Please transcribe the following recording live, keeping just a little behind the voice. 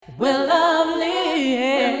We're lovely,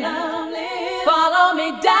 we're lovely. Follow me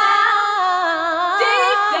down,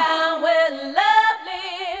 deep down, we're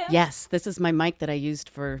lovely. Yes, this is my mic that I used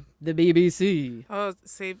for the BBC. Oh,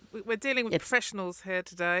 see, we're dealing with professionals here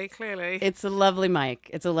today, clearly. It's a lovely mic.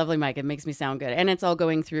 It's a lovely mic. It makes me sound good. And it's all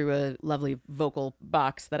going through a lovely vocal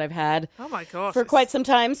box that I've had Oh my gosh. for quite some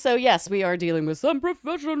time. So, yes, we are dealing with some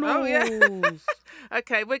professionals. Oh, yeah.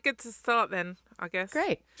 Okay, we're good to start then, I guess.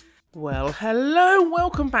 Great. Well, hello,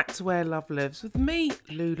 welcome back to Where Love Lives with me,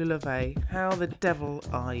 Lulu LeVay. How the devil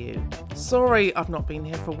are you? Sorry I've not been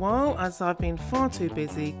here for a while as I've been far too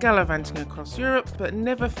busy gallivanting across Europe, but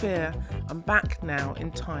never fear, I'm back now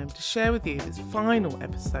in time to share with you this final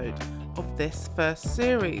episode of this first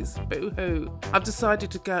series. Boo-hoo. I've decided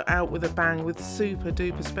to go out with a bang with super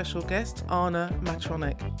duper special guest, Anna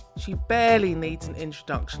Matronic. She barely needs an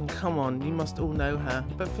introduction, come on, you must all know her.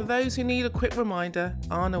 But for those who need a quick reminder,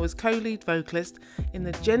 Anna was co-lead vocalist in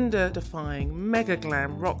the gender-defying mega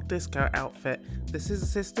glam rock disco outfit The Scissor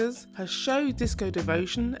Sisters. Her show Disco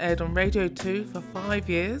Devotion aired on Radio 2 for 5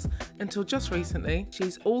 years until just recently.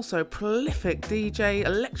 She's also a prolific DJ,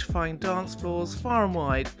 electrifying dance floors far and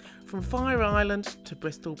wide, from Fire Island to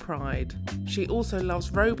Bristol Pride. She also loves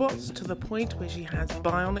robots to the point where she has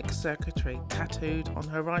bionic circuitry tattooed on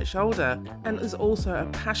her right shoulder and is also a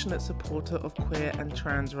passionate supporter of queer and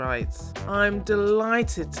trans rights. I'm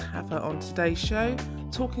delighted to have her on today's show,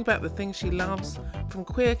 talking about the things she loves, from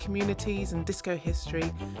queer communities and disco history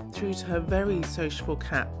through to her very sociable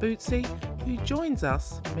cat Bootsy, who joins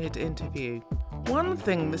us mid-interview. One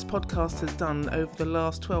thing this podcast has done over the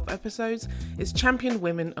last 12 episodes is champion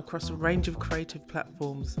women across a range of creative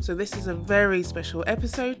platforms. So this is a very special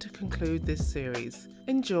episode to conclude this series.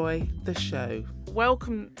 Enjoy the show.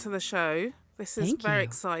 Welcome to the show. This is Thank very you.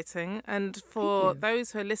 exciting, and for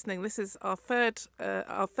those who are listening, this is our third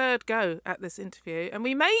go at this interview, and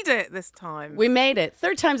we made it this time. We made it.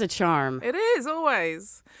 Third time's a charm. It is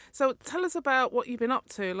always. So tell us about what you've been up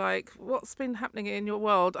to, like what's been happening in your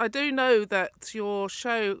world. I do know that your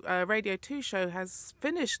show, Radio 2 show, has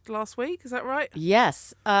finished last week. Is that right?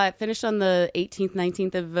 Yes. It finished on the 18th,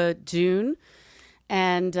 19th of June.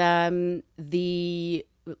 And the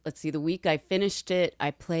week I finished it,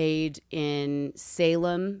 I played in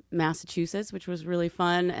Salem, Massachusetts, which was really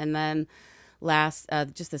fun. And then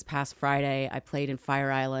just this past Friday, I played in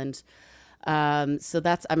Fire Island. So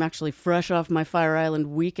I'm actually fresh off my Fire Island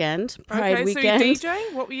weekend, Pride weekend. So you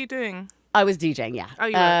DJing? What were you doing? I was DJing, yeah. Oh,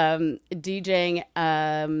 you were?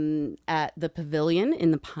 DJing at the Pavilion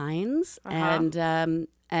in the Pines, and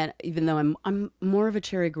even though I'm more of a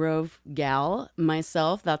Cherry Grove gal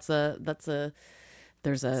myself, there's a.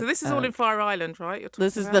 So this is all in Fire Island, right? You're talking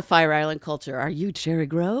This is about? the Fire Island culture. Are you Cherry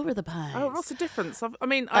Grove or the Pines? Oh, what's the difference? I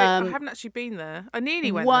haven't actually been there. I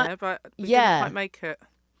nearly went there, but we didn't quite make it.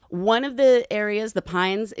 One of the areas, the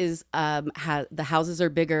Pines, is the houses are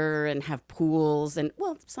bigger and have pools, and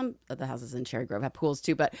well, some of the houses in Cherry Grove have pools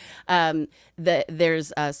too. But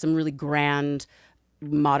there's some really grand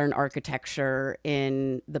modern architecture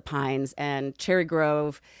in the Pines, and Cherry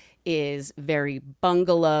Grove is very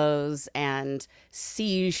bungalows and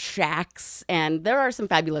sea shacks, and there are some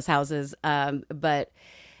fabulous houses, but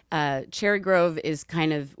Cherry Grove is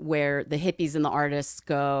kind of where the hippies and the artists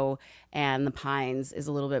go, and the Pines is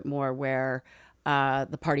a little bit more where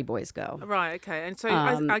the party boys go. Right, okay. And so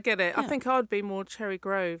I get it. I think I'd be more Cherry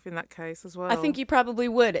Grove in that case as well. I think you probably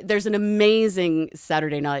would. There's an amazing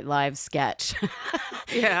Saturday Night Live sketch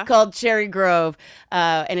called Cherry Grove,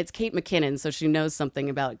 and it's Kate McKinnon, so she knows something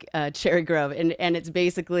about Cherry Grove, and it's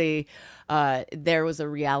basically there was a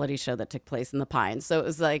reality show that took place in the Pines, so it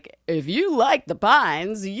was like, if you like the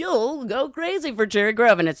Pines, you'll go crazy for Cherry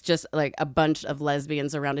Grove, and it's just like a bunch of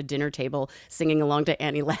lesbians around a dinner table singing along to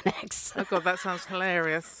Annie Lennox. Oh God, that sounds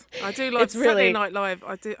hilarious. I do like Saturday Night Live.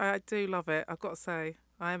 I do love it. I've got to say,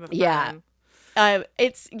 I am a fan. Yeah.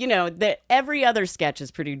 It's every other sketch is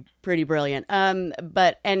pretty brilliant.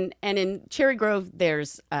 But in Cherry Grove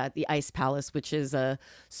there's the Ice Palace, which is a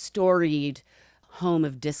storied home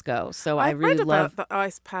of disco. So I really read love about the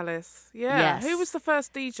Ice Palace. Yeah. Yes. Who was the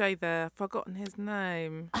first DJ there? I've forgotten his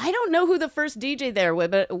name. I don't know who the first DJ there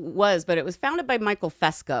was, but it was founded by Michael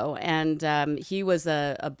Fesco, and he was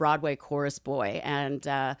a Broadway chorus boy,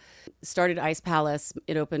 and started Ice Palace.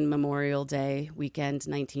 It opened Memorial Day weekend,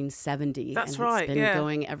 1970. That's and right. It's been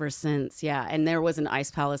going ever since. Yeah, and there was an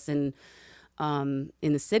Ice Palace in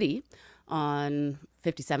the city on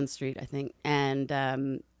 57th Street, I think,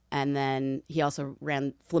 and then he also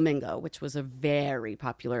ran Flamingo, which was a very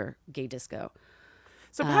popular gay disco.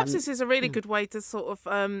 So perhaps this is a really good way to sort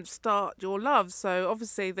of start your love. So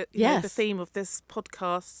obviously that you know, the Yes. theme of this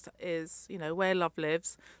podcast is, you know, where love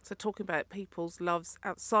lives. So talking about people's loves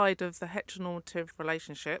outside of the heteronormative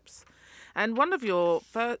relationships. And one of your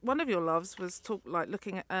loves was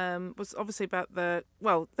looking at was obviously about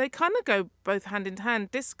they kind of go both hand in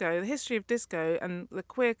hand, disco, the history of disco and the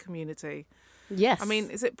queer community. Yes. I mean,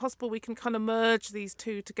 is it possible we can kind of merge these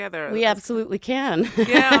two together? we absolutely can.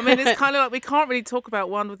 Yeah, I mean, it's kind of like we can't really talk about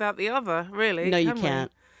one without the other, really. No, you can we?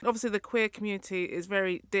 can't. Obviously, the queer community is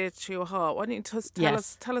very dear to your heart. Why don't you just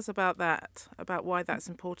tell us about that, about why that's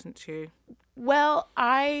important to you? Well,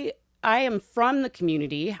 I am from the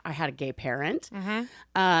community. I had a gay parent,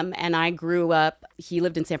 and I grew up. He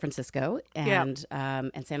lived in San Francisco and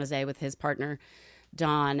San Jose with his partner,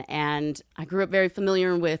 Don, and I grew up very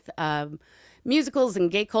familiar with musicals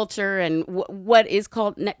and gay culture and what is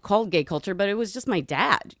called gay culture, but it was just my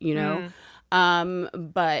dad, you know.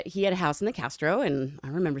 But he had a house in the Castro, and I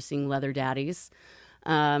remember seeing leather daddies.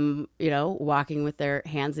 You know, walking with their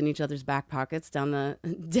hands in each other's back pockets down the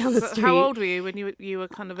street. How old were you when you were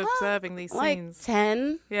kind of observing these like scenes?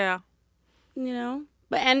 10, Yeah. you know.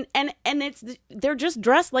 But and they're just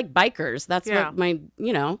dressed like bikers. That's what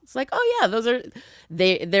it's like, oh yeah, those are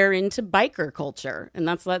they're into biker culture, and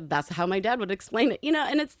that's how my dad would explain it, you know.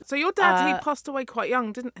 And it's So your dad, he passed away quite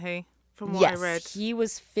young, didn't he? From what I read. he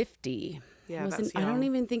was 50. Yeah, Wasn't- that's I don't young.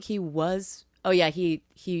 even think he was. Oh yeah, he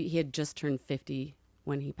had just turned 50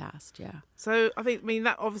 when he passed. Yeah. So I mean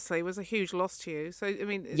that obviously was a huge loss to you. So I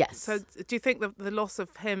mean, Yes. So do you think the loss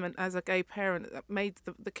of him and as a gay parent that made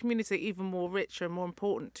the community even more richer and more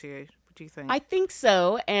important to you? Do you think? I think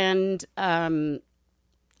so, and Are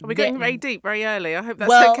we going very deep very early? I hope that's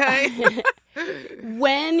well, okay.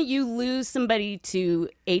 when you lose somebody to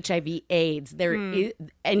HIV/AIDS, there is,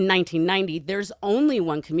 in 1990, there's only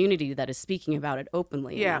one community that is speaking about it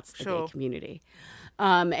openly, and Yeah, that's the sure. gay community.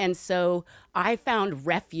 And so I found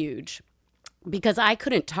refuge because I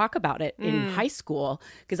couldn't talk about it in high school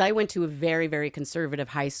because I went to a very, very conservative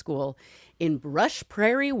high school in Brush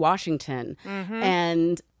Prairie, Washington.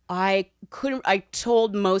 And I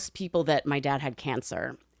told most people that my dad had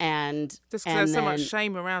cancer. And Just because there's so much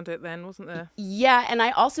shame around it then, wasn't there? yeah, and I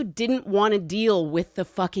also didn't want to deal with the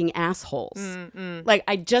fucking assholes. Like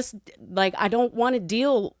I don't want to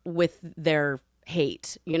deal with their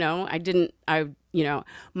hate, you know?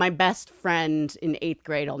 My best friend in 8th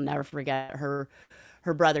grade, I'll never forget her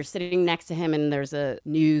brother sitting next to him, and there's a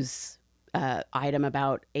news item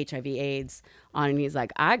about HIV/AIDS on, and he's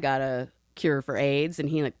like, I got a cure for AIDS, and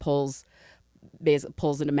he like pulls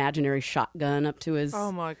an imaginary shotgun up to his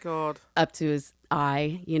Oh my God.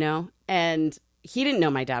 eye, you know, and he didn't know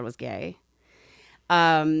my dad was gay.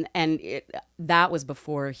 And that was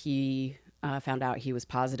before he found out he was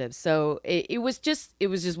positive. So it was just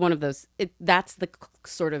one of those. That's the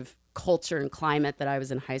sort of culture and climate that I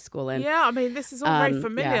was in high school in. Yeah, I mean, this is all very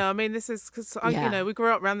familiar. yeah. I mean, this is because, Yeah. we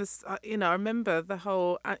grew up around this, I remember the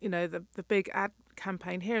whole, the big ad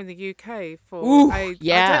campaign here in the UK for Ooh, AIDS. I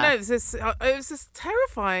yeah. don't know, it was just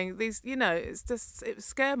terrifying. It was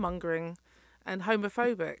scaremongering and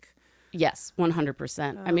homophobic. Yes,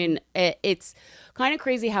 100%. I mean, it's kind of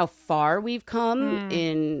crazy how far we've come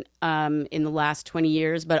in the last 20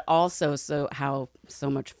 years, but also how so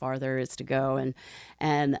much farther is to go.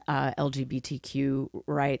 And LGBTQ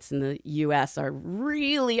rights in the U.S. are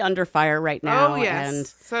really under fire right now. Oh, yes. And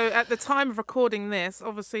So at the time of recording this,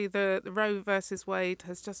 obviously the Roe versus Wade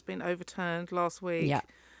has just been overturned last week. yeah,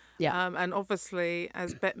 yeah. And obviously,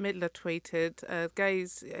 as Bette Midler tweeted,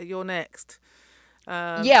 gays, you're next.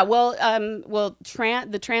 Yeah, well,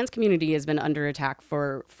 the trans community has been under attack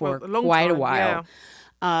for a long quite a time, while.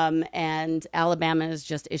 And Alabama is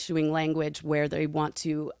just issuing language where they want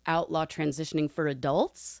to outlaw transitioning for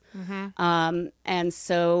adults. And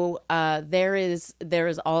so there is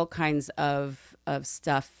all kinds of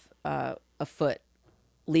stuff afoot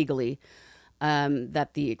legally that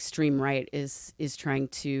the extreme right is trying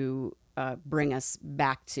to bring us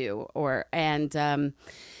back to,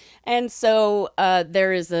 and so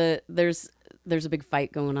there's a big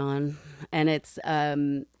fight going on, and it's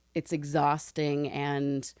exhausting.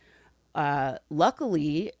 And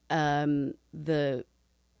luckily, the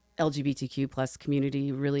LGBTQ plus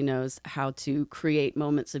community really knows how to create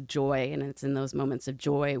moments of joy, and it's in those moments of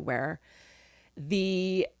joy where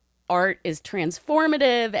the art is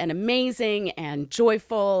transformative and amazing and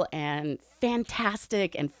joyful and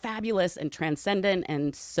fantastic and fabulous and transcendent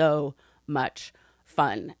and so much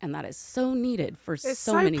fun, and that is so needed for It's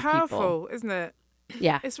so many powerful, people. isn't it?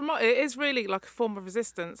 Yeah. It is really like a form of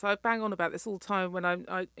resistance. I bang on about this all the time when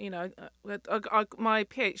my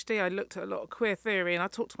PhD, I looked at a lot of queer theory and I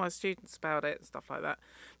talked to my students about it and stuff like that.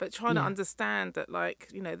 But trying to understand that, like,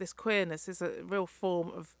 this queerness is a real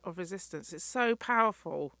form of resistance. It's so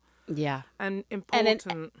powerful Yeah. and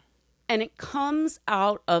important. And it comes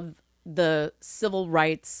out of the civil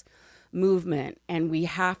rights movement, and we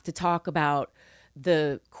have to talk about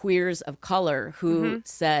the queers of color who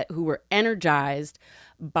were energized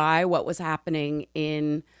by what was happening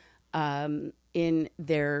in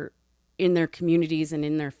their communities and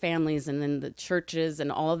in their families and in the churches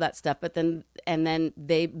and all of that stuff. But then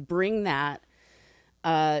they bring that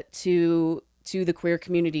to the queer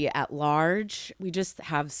community at large. We just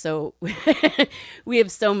have so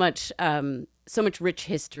much rich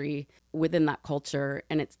history within that culture,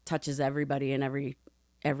 and it touches everybody and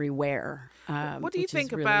everywhere. What do you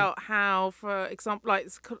think about how, for example, like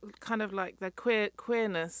it's kind of like the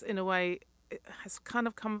queerness in a way, it has kind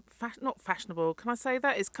of come not fashionable. Can I say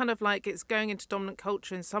that? It's kind of like it's going into dominant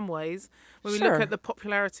culture in some ways. When we look at the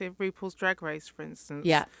popularity of RuPaul's Drag Race, for instance.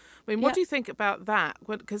 Yeah. I mean, what do you think about that?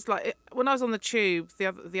 Because when I was on the tube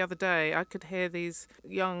the other day, I could hear these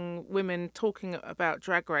young women talking about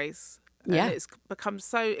Drag Race. And it's become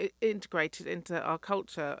so integrated into our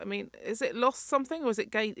culture. I mean, is it lost something, or is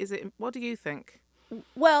it gained? What do you think?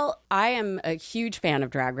 Well, I am a huge fan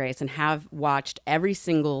of Drag Race and have watched every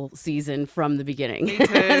single season from the beginning. Me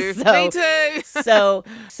too. Me too.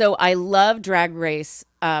 So I love Drag Race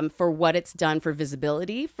for what it's done for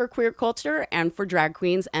visibility for queer culture and for drag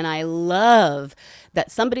queens. And I love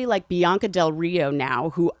that somebody like Bianca Del Rio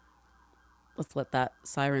now, who... Let's let that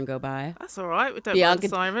siren go by. That's all right. We don't want the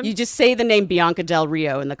siren. You just say the name Bianca Del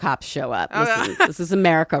Rio and the cops show up. Listen, this is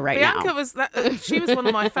America now. Bianca she was one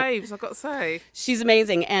of my faves, I've got to say. She's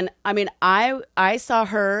amazing. And I mean, I saw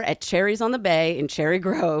her at Cherries on the Bay in Cherry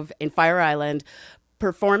Grove in Fire Island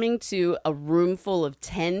performing to a room full of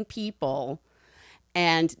 10 people.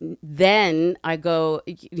 And then I go,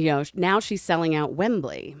 now she's selling out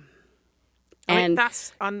Wembley. And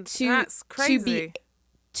that's crazy.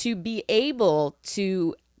 To be able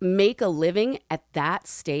to make a living at that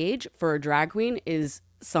stage for a drag queen is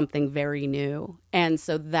something very new. And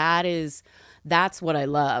so that's what I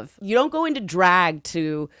love. You don't go into drag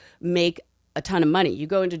to make a ton of money. You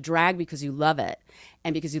go into drag because you love it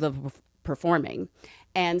and because you love performing.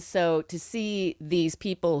 And so to see these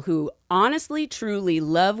people who honestly, truly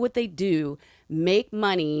love what they do, make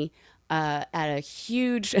money at a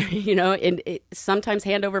huge, sometimes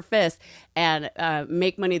hand over fist, and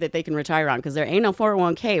make money that they can retire on, because there ain't no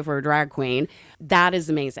 401k for a drag queen. That is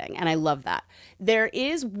amazing, and I love that. There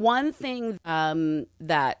is one thing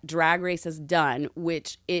that Drag Race has done,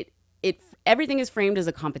 which everything is framed as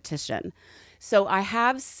a competition. So I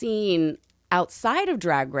have seen outside of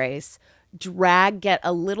Drag Race, drag get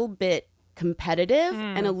a little bit competitive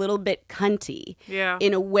and a little bit cunty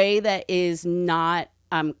in a way that is not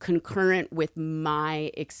concurrent with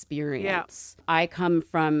my experience. Yeah. I come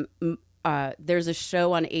from, there's a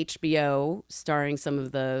show on HBO starring some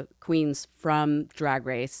of the queens from Drag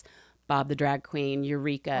Race, Bob the Drag Queen,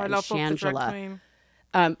 Eureka, and Shangela.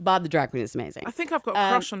 Bob the Drag Queen is amazing. I think I've got a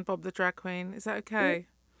crush on Bob the Drag Queen. Is that okay?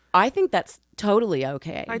 I think that's totally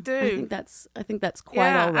okay. I do. I think that's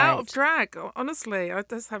quite all right. Out of drag, honestly, I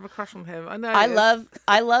just have a crush on him. I know.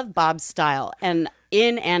 I love Bob's style, and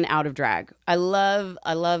in and out of drag. I love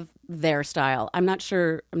their style. I'm not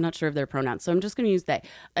sure of their pronouns, so I'm just going to use they.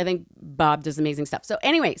 I think Bob does amazing stuff. So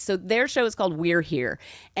anyway, so their show is called We're Here,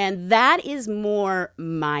 and that is more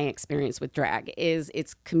my experience with drag.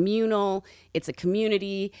 It's communal. It's a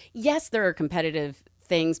community. Yes, there are competitive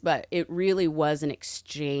things, but it really was an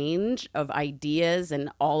exchange of ideas and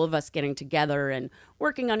all of us getting together and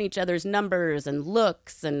working on each other's numbers and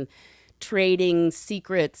looks and trading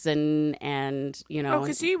secrets and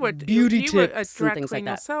because you were beauty you were a tips drag and things queen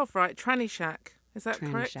like that. yourself, right? Tranny Shack, is that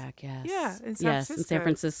Tranny correct? Shack, yes. Yeah, in San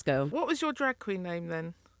Francisco. What was your drag queen name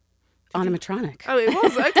then? Animatronic. Oh, it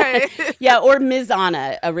was? Okay. Yeah, or Ms.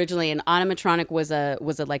 Anna originally, and Animatronic was a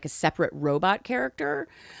like a separate robot character.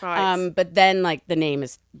 Right. But then like the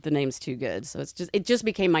name's too good, so it just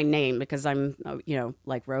became my name because I'm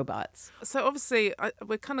like robots. So obviously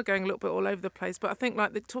we're kind of going a little bit all over the place, but I think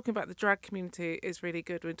like talking about the drag community is really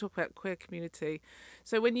good. When we talk about queer community,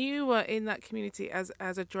 so when you were in that community as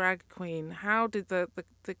a drag queen, how did the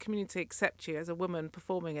community accept you as a woman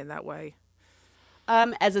performing in that way?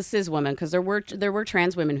 As a cis woman, because there were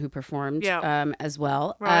trans women who performed as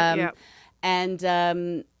well. Right. Yeah.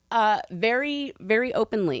 And Very, very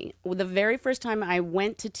openly. Well, the very first time I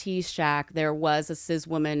went to T Shack, there was a cis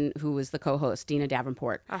woman who was the co-host, Dina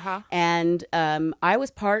Davenport, and I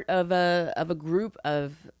was part of a group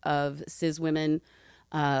of cis women,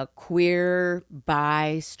 queer,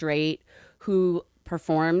 bi, straight, who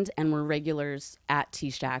performed and were regulars at T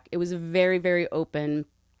Shack. It was a very, very open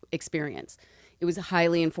experience. It was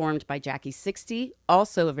highly informed by Jackie 60,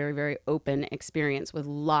 also a very, very open experience with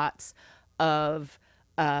lots of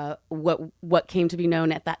what came to be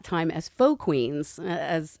known at that time as faux queens.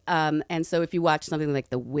 And so if you watch something like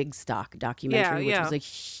the Wigstock documentary, which was a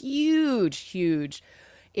huge, huge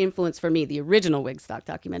influence for me, the original Wigstock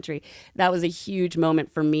documentary, that was a huge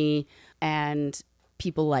moment for me. And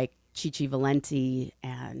people like Chichi Valenti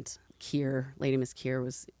and Keir, Lady Miss Keir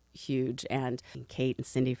was huge, and Kate and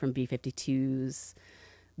Cindy from B-52s,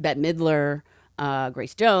 Bette Midler,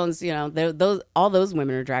 Grace Jones, all those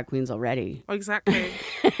women are drag queens already. Exactly.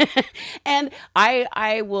 And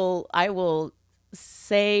I will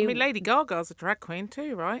say, I mean, Lady Gaga's a drag queen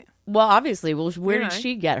too, right? well, obviously, where did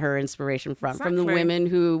she get her inspiration from? From the Exactly. women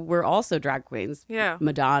who were also drag queens, Yeah.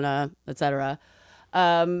 Madonna, etc.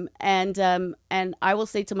 And I will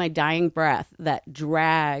say to my dying breath that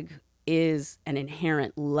drag is an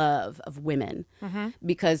inherent love of women,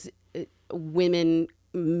 because women,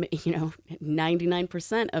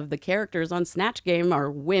 99% of the characters on Snatch Game are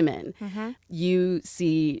women. You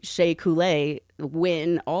see Shea Coulee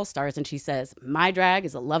win All Stars, and she says, "My drag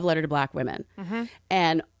is a love letter to Black women."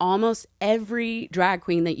 And almost every drag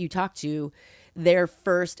queen that you talk to, their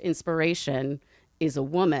first inspiration is a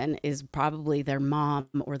woman, is probably their mom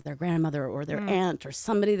or their grandmother or their aunt or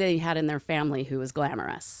somebody they had in their family who was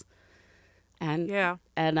glamorous. And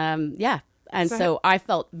And so I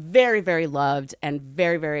felt very, very loved and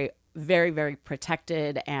very, very, very, very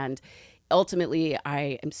protected. And ultimately,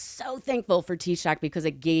 I am so thankful for T Shack because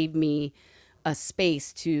it gave me a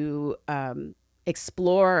space to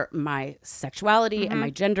explore my sexuality and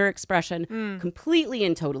my gender expression completely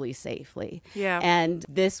and totally safely. Yeah. And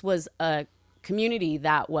this was a community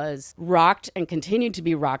that was rocked and continued to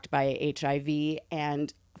be rocked by HIV.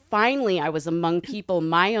 And finally, I was among people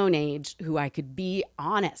my own age who I could be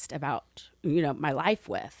honest about, my life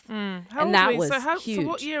with. How And old that were you? was So huge.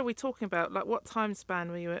 what year are we talking about? Like, what time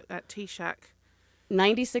span were you at T Shack?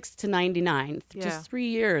 96 to 99, Yeah. just 3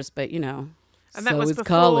 years, but And that so was is before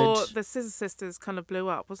college. the Scissor Sisters kind of blew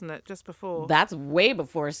up, wasn't it? Just before. That's way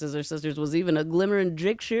before Scissor Sisters was even a glimmer in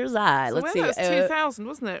Jake Shear's eye. So Let's that was see. 2000,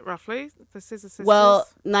 wasn't it, roughly? The Scissor Sisters. Well,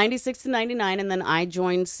 96 to 99, and then I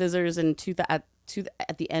joined Scissors at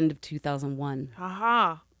the end of 2001.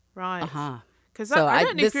 Aha. Right. Because So I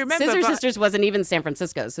don't know if you remember, Scissor but Sisters wasn't even San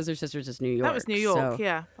Francisco. Scissor Sisters is New York. that was New York, so-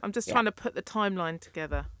 yeah. I'm just trying to put the timeline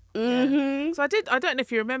together. Yeah. So I don't know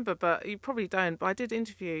if you remember, but you probably don't, but I did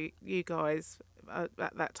interview you guys at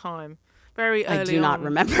that time. Very early on. I do not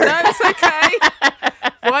remember. No, it's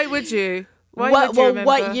okay. Why would you? Why would you remember?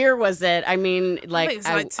 What year was it? I mean, I think it's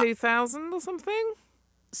like 2000 or something.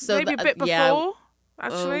 so Maybe a bit before, yeah,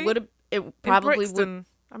 actually. it probably in would. Brixton.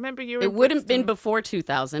 I remember you were It in wouldn't have been Brixton. before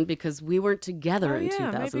 2000 because we weren't together Oh, in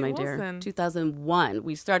yeah, 2000, maybe my it was dear. then. 2001.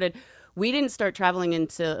 We didn't start traveling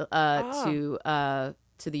into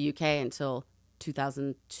to the UK until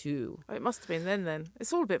 2002. Oh, it must have been then.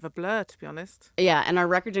 It's all a bit of a blur, to be honest. Yeah, and our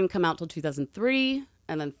record didn't come out till 2003,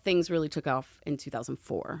 and then things really took off in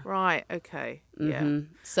 2004. Right, okay. Yeah.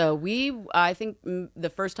 So I think the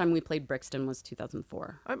first time we played Brixton was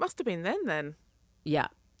 2004. Oh, it must have been then. Yeah.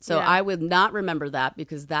 So Yeah. I would not remember that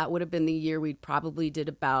because that would have been the year we probably did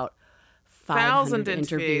about 500 1,000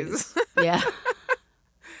 interviews. Yeah.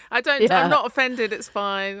 I'm not offended. It's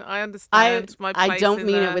fine. I understand my place I don't in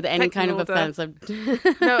mean the it with any kind of pecking order.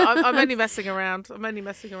 offense. No, I'm only messing around.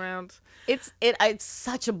 It's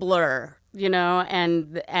such a blur,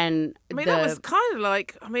 and I mean, that was kind of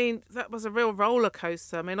like, that was a real roller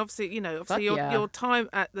coaster. I mean, obviously, your time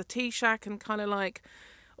at the T Shack and kind of like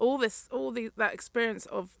that experience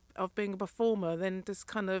of being a performer then just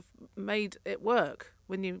kind of made it work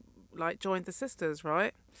when you like joined the Sisters,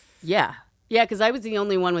 right? Yeah. Yeah, because I was the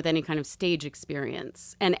only one with any kind of stage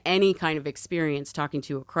experience and any kind of experience talking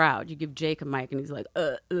to a crowd. You give Jake a mic and he's like,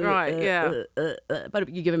 Right, yeah. But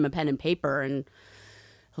you give him a pen and paper and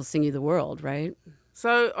he'll sing you the world, right?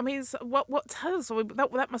 So, what tell us,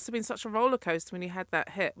 that must have been such a roller coaster when you had that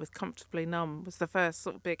hit with Comfortably Numb, was the first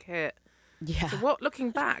sort of big hit. Yeah. So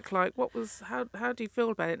looking back, like how do you feel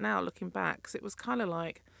about it now looking back? Because it was kind of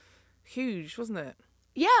like huge, wasn't it?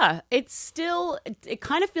 Yeah, it's still, it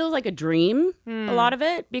kind of feels like a dream, a lot of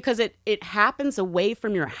it, because it happens away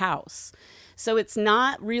from your house. So it's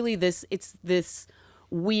not really it's this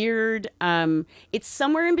weird. It's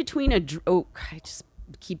somewhere in between oh, I just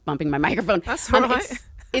keep bumping my microphone. That's all right.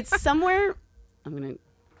 It's somewhere.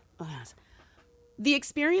 The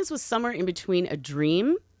experience was somewhere in between a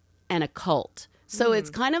dream and a cult. So it's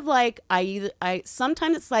kind of like I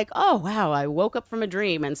sometimes it's like, oh wow, I woke up from a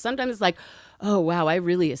dream, and sometimes it's like, oh wow, I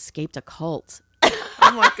really escaped a cult.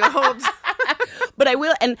 Oh my God. But I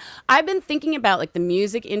will, and I've been thinking about like the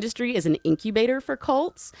music industry as an incubator for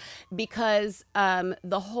cults, because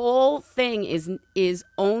the whole thing is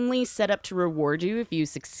only set up to reward you if you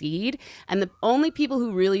succeed, and the only people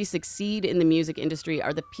who really succeed in the music industry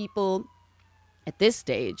are the people at this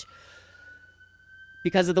stage,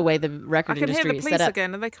 because of the way the record I can hear industry the is police set up.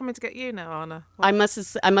 again. Are they coming to get you now, Anna? I must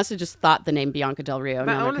have just thought the name Bianca Del Rio. But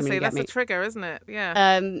Now they're coming honestly, to get that's me. a trigger, isn't it?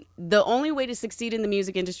 Yeah. The only way to succeed in the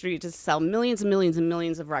music industry is to sell millions and millions and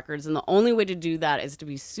millions of records, and the only way to do that is to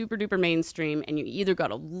be super duper mainstream. And you either got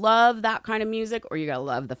to love that kind of music or you got to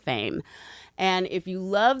love the fame. And if you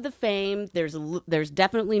love the fame, there's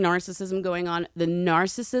definitely narcissism going on. The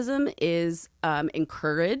narcissism is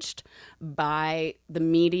encouraged by the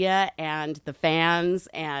media and the fans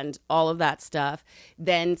and all of that stuff.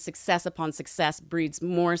 Then success upon success breeds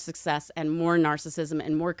more success and more narcissism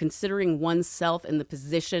and more considering oneself in the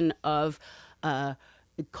position of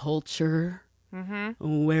culture.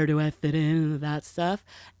 Mm-hmm. Where do I fit in? That stuff.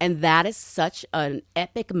 And that is such an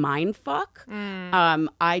epic mind fuck.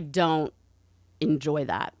 I don't enjoy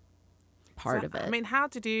that part of it. I mean, how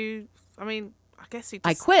did you? I mean, I guess you.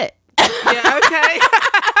 I quit. Yeah. Okay.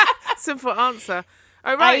 Simple answer.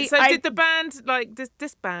 Oh right. So did the band like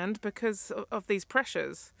disband because of these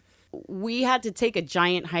pressures? We had to take a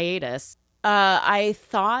giant hiatus. I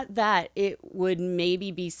thought that it would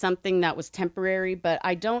maybe be something that was temporary, but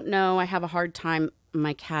I don't know. I have a hard time.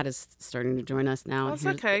 My cat is starting to join us now. That's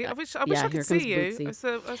okay. I wish I could see you. It's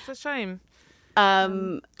a shame.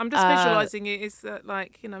 I'm just visualizing it. It's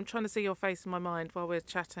like, I'm trying to see your face in my mind while we're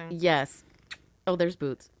chatting. Yes. Oh, there's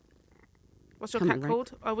Boots. What's your cat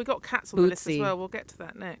called? Oh, we got cats on the list as Bootsy. well. We'll get to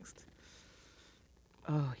that next.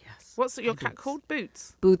 Oh, yes. What's your cat called?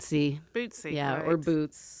 Boots. Bootsy. Bootsy. Yeah, great. or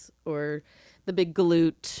Boots, or the big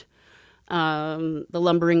galoot, the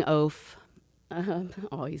lumbering oaf.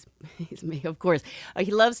 Oh, he's me, of course.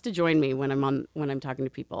 He loves to join me when I'm talking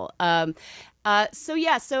to people. So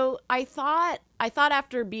I thought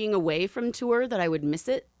after being away from tour that I would miss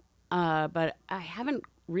it, but I haven't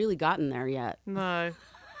really gotten there yet. No,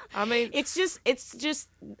 I mean it's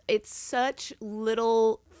such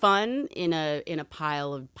little fun in a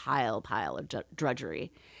pile of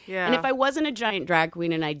drudgery. Yeah. And if I wasn't a giant drag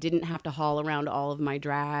queen and I didn't have to haul around all of my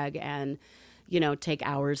drag and take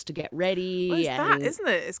hours to get ready. Well, it's that, isn't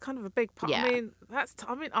it? It's kind of a big part. Yeah.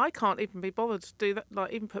 I mean, I can't even be bothered to do that.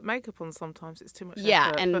 Like, even put makeup on sometimes. It's too much. Yeah,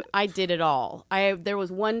 effort, and but... I did it all. There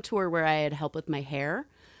was one tour where I had help with my hair,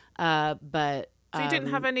 but so you didn't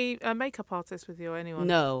have any makeup artists with you or anyone?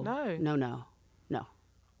 No.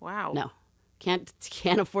 Wow. No, can't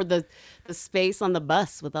afford the space on the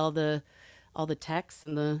bus with all the techs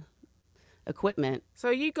and the equipment. So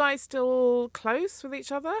are you guys still close with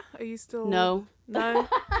each other? Are you still... No. Well,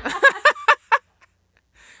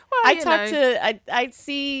 I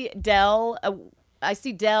see Del. I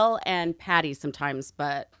see Del and Patty sometimes,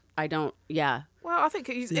 but I don't. Yeah. Well, I think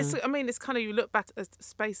it's kind of, you look back at a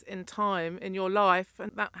space in time in your life,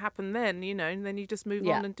 and that happened then, and then you just move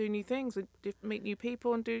on and do new things and meet new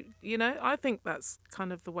people and do, I think that's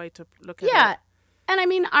kind of the way to look at it. Yeah. And I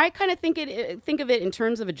mean, I kind of think of it in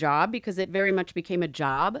terms of a job, because it very much became a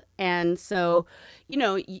job. And so,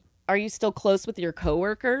 are you still close with your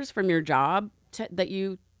coworkers from your job that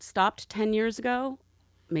you stopped 10 years ago?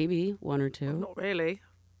 Maybe one or two. Not really.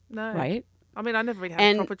 No. Right? I mean, I never really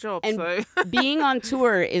had a proper job, so... being on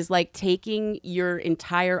tour is like taking your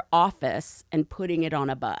entire office and putting it on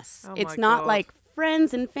a bus. Oh it's my not God. like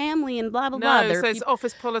friends and family and blah, blah, blah. No, so it's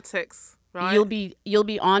office politics, right? You'll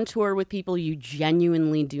be on tour with people you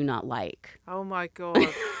genuinely do not like. Oh my God,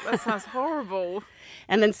 that sounds horrible.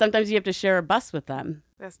 And then sometimes you have to share a bus with them.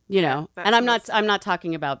 And I'm not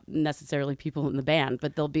talking about necessarily people in the band,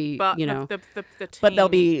 but they'll be, the team. But they'll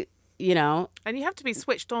be, And you have to be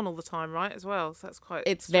switched on all the time, right, as well? So that's quite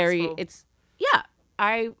stressful.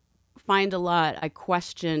 I find I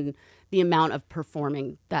question the amount of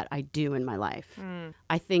performing that I do in my life.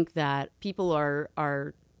 I think that people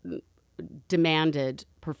are demanded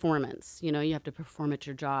performance. You have to perform at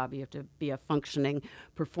your job. You have to be a functioning,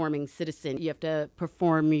 performing citizen. You have to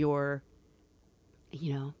perform your,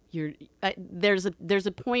 there's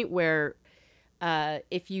a point where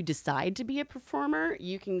if you decide to be a performer,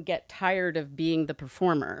 you can get tired of being the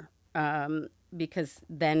performer, because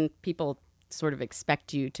then people sort of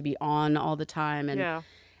expect you to be on all the time, and Yeah.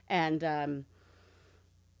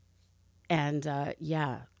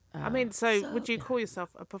 yeah. I mean, so would you call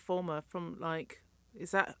yourself a performer from like,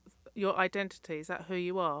 is that your identity? Is that who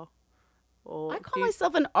you are? Or I do call you-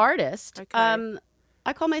 myself an artist. Okay.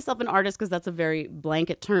 I call myself an artist because that's a very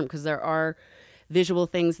blanket term, because there are visual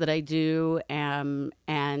things that I do, and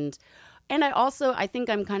I think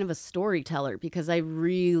I'm kind of a storyteller because I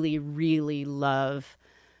really, really love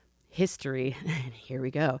history. And here we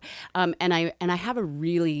go. And I have a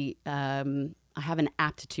really I have an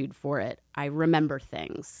aptitude for it. I remember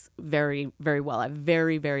things very, very well. I have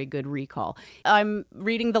very, very good recall. I'm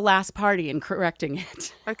reading The Last Party and correcting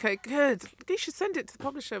it. Okay, good. You should send it to the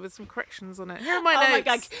publisher with some corrections on it. Here are my notes. Oh my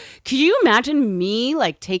God. Can you imagine me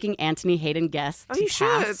like taking Anthony Hayden Guest to you should.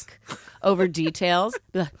 task over details?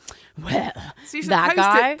 Well, So you should that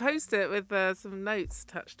guy. post it with some notes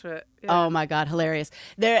attached to it. Yeah. Oh my God, hilarious!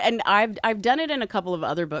 And I've done it in a couple of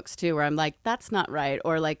other books too, where I'm like, that's not right,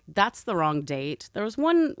 or like that's the wrong date. There was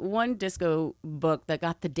one disco book that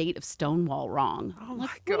got the date of Stonewall wrong. Oh my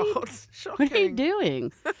What are you- God, shocking. What are you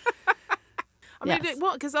doing? I mean, Yes.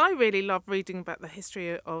 what? Because I really love reading about the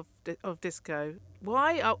history of disco.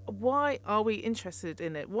 Why are we interested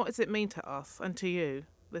in it? What does it mean to us and to you?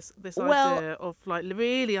 This Well- idea of like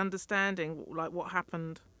really understanding like what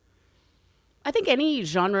happened. I think any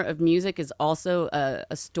genre of music is also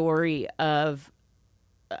a story of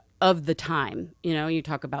the time. You know, you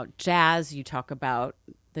talk about jazz, you talk about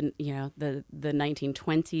the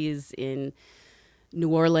 1920s in New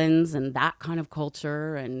Orleans and that kind of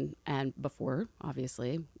culture, and before,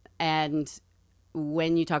 obviously. And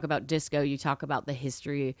when you talk about disco, you talk about the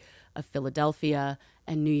history of Philadelphia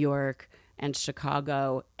and New York and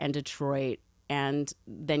Chicago and Detroit, and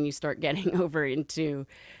then you start getting over into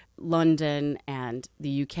London and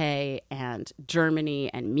the UK and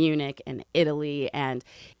Germany and Munich and Italy, and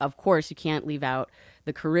of course you can't leave out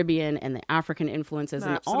the Caribbean and the African influences, No,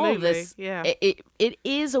 and all of absolutely, this. yeah. It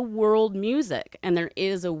is a world music, and there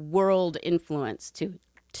is a world influence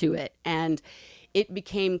to it, and it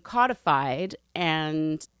became codified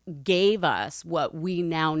and gave us what we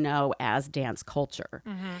now know as dance culture.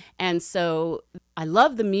 And so I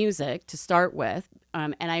love the music to start with,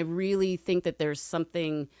 and I really think that there's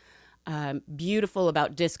something beautiful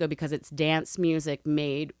about disco because it's dance music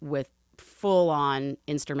made with full-on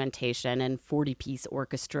instrumentation and 40-piece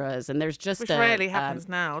orchestras, and there's just Which rarely happens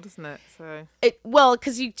now, doesn't it? So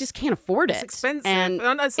because you just can't afford it. it's expensive. And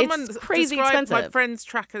I know someone it's crazy described expensive. my friend's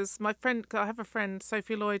trackers. I have a friend,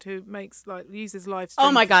 Sophie Lloyd, who uses live Oh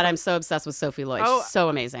streams. my God, I'm so obsessed with Sophie Lloyd. Oh, She's so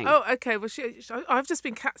amazing. Oh, okay. Well, I've just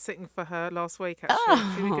been cat sitting for her last week, actually.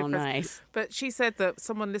 She was Oh, good friends. nice. But she said that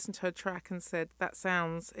someone listened to her track and said, that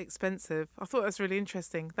sounds expensive. I thought that was really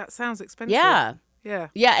interesting. That sounds expensive. Yeah. Yeah.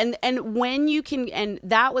 Yeah, and when you can, and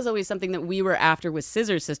that was always something that we were after with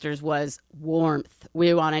Scissor Sisters was warmth.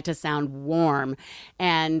 We wanted to sound warm,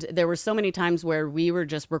 and there were so many times where we were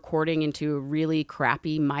just recording into a really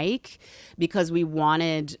crappy mic because we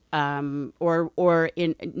wanted, or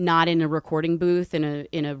not in a recording booth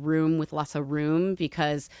in a room with lots of room,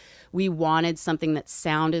 because we wanted something that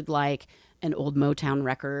sounded like an old Motown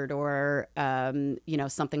record, or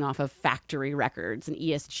something off of Factory Records, an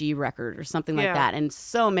ESG record, or something like Yeah. that. And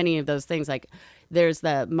so many of those things, like there's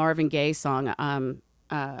the Marvin Gaye song, "Can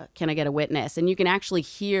I Get a Witness?" and you can actually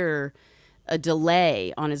hear a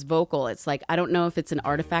delay on his vocal. It's like, I don't know if it's an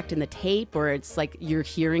artifact in the tape or it's like you're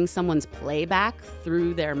hearing someone's playback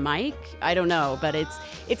through their mic. I don't know, but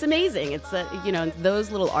it's amazing. It's those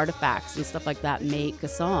little artifacts and stuff like that make a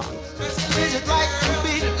song. Is it right to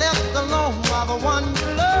be left alone while the one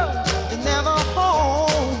you love is never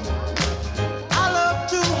home? I love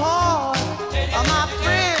too hard. My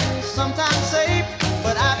friends sometimes say,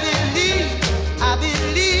 but I believe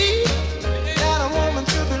that a woman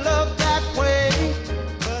should be loved that way.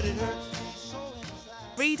 But it hurts me so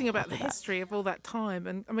inside. Reading about the history of all that time,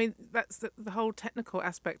 and I mean, that's the whole technical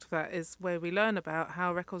aspect of that is where we learn about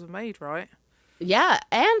how records were made, right? Yeah,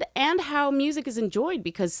 and how music is enjoyed,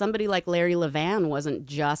 because somebody like Larry Levan wasn't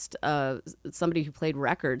just somebody who played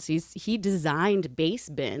records. He designed bass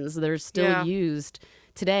bins that are still Yeah. used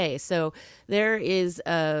today. So there's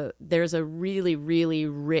a really, really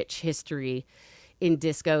rich history in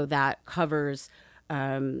disco that covers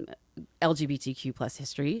LGBTQ plus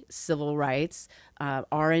history, civil rights,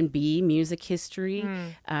 R&B music history,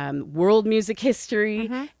 world music history,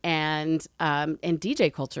 and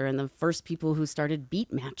DJ culture, and the first people who started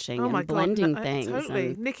beat matching Oh and my blending God, things. totally.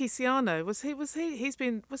 And Nicky Siano was he the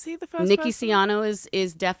first? Nicky person? Siano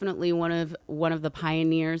is definitely one of the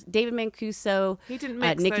pioneers. David Mancuso, He didn't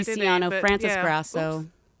mix, Nicky though, did he? Siano, But, Francis yeah. Grasso. Oops.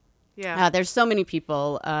 Yeah. There's so many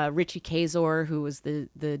people. Richie Kazor, who was the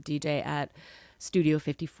DJ at Studio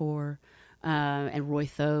 54, and Roy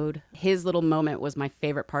Thode. His little moment was my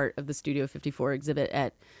favorite part of the Studio 54 exhibit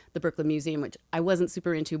at the Brooklyn Museum, which I wasn't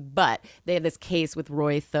super into, but they had this case with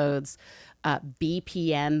Roy Thode's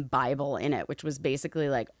BPM Bible in it, which was basically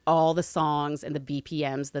like all the songs and the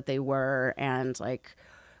BPMs that they were, and like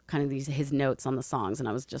kind of his notes on the songs. And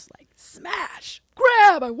I was just like, smash,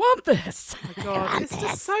 grab, I want this. Oh my God, it's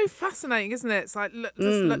just so fascinating, isn't it? It's like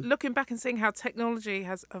looking back and seeing how technology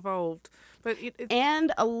has evolved. But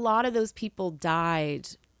and a lot of those people died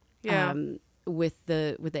Yeah. with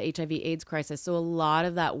the HIV/AIDS crisis. So a lot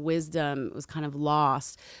of that wisdom was kind of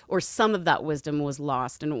lost, or some of that wisdom was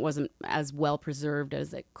lost, and it wasn't as well preserved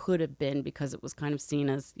as it could have been because it was kind of seen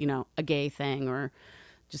as, you know, a gay thing or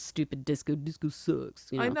just stupid disco sucks.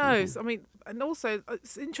 You know, I kind of know. thing. I mean, and also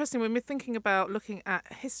it's interesting when we're thinking about looking at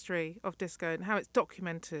history of disco and how it's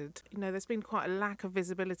documented. You know, there's been quite a lack of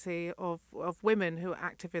visibility of women who are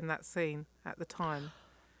active in that scene at the time.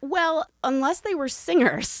 Well, unless they were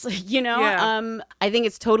singers, you know, Yeah. I think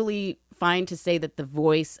it's totally fine to say that the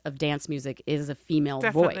voice of dance music is a female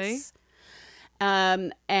Definitely. voice.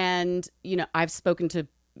 And, you know, I've spoken to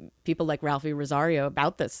people like Ralphie Rosario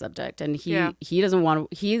about this subject, and he doesn't want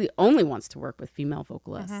to, he only wants to work with female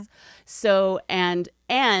vocalists. So, and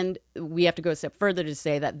we have to go a step further to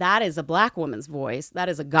say that that is a black woman's voice. That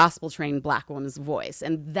is a gospel trained black woman's voice.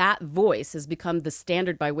 And that voice has become the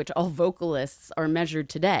standard by which all vocalists are measured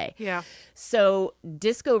today. Yeah. So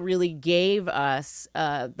disco really gave us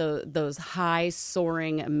those high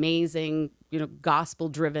soaring, amazing, you know, gospel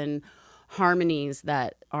driven harmonies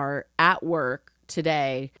that are at work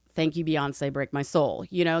today. Thank you, Beyonce, Break My Soul.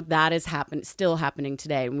 You know, that is still happening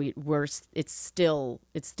today. And it's still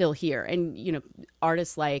here. And, you know,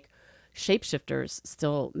 artists like Shapeshifters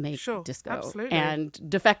still make disco. Absolutely. And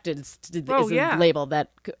Defected is yeah. a label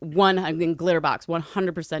that Glitterbox,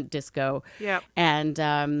 100% disco. Yeah.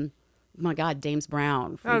 And my God, Dames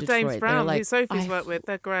Brown from Detroit. Dames Brown, They're who Sophie's worked with,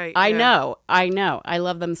 they're great. I know. I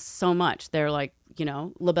love them so much. They're like, you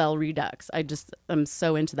know, LaBelle Redux. I'm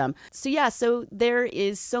so into them. So yeah, so there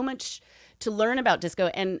is so much to learn about disco,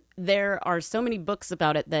 and there are so many books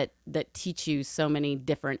about it that teach you so many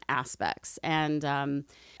different aspects. And I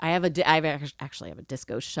actually have a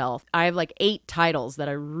disco shelf. I have like 8 titles that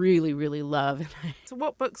I really, really love. So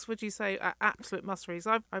what books would you say are absolute must-reads?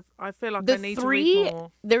 I feel like The I need to 3, read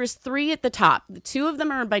more. there's 3 at the top. 2 of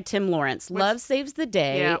them are by Tim Lawrence. Love Saves the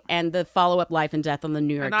Day, Yeah. and the follow-up Life and Death on the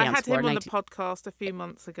New York And I Dance had Floor. him on the podcast a few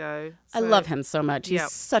months ago. I so- love him so much. He's Yeah.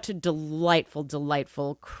 such a delightful,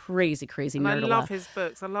 crazy And I nerd. love his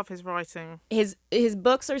books. I love his writing. His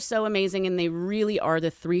books are so amazing, and they really are the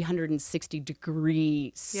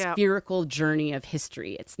 360-degree Yeah. spherical journey of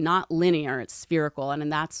history. It's not linear; it's spherical, and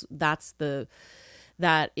that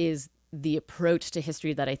is the approach to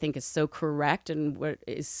history that I think is so correct, and what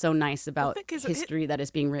is so nice about think is- history that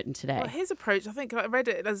is being written today. Well, his approach, I think I read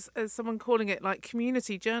it as someone calling it like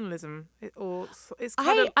community journalism, it's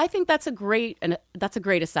kind of I think that's a great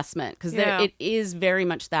assessment, because Yeah. it is very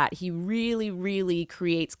much that. He really, really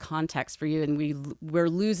creates context for you, and we're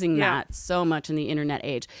losing Yeah. that so much in the internet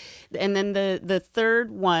age. And then the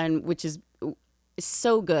third one, which is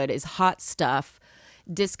so good, is Hot Stuff: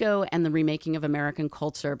 Disco and the Remaking of American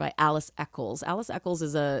Culture by Alice Eccles. Alice Eccles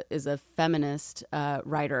is a feminist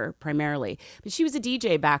writer primarily, but she was a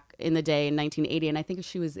DJ back in the day in 1980, and I think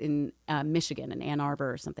she was in Michigan, in Ann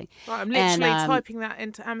Arbor or something. Right, I'm literally And, typing that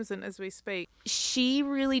into Amazon as we speak. she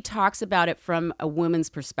really talks about it from a woman's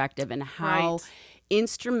perspective, and how Right.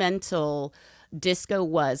 instrumental disco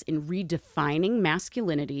was in redefining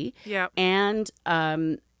masculinity Yep. and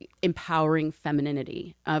empowering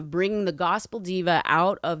femininity, bringing the gospel diva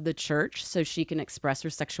out of the church so she can express her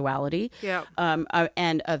sexuality, Yep.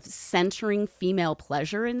 and of centering female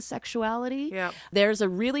pleasure in sexuality. Yep. There's a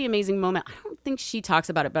really amazing moment. I don't think she talks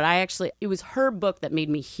about it, but it was her book that made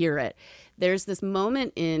me hear it. There's this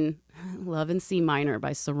moment in Love in C Minor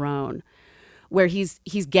by Cerrone, where he's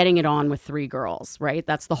getting it on with 3 girls, right?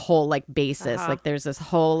 That's the whole like basis. Like there's this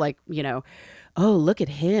whole like, you know, oh, look at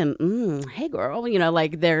him. Hey girl, you know,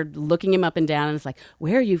 like they're looking him up and down, and it's like,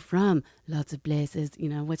 where are you from? Lots of places, you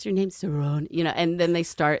know, what's your name? Cerrone, you know, and then they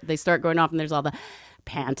start going off, and there's all the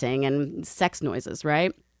panting and sex noises,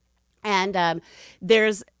 right? And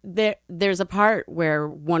there's a part where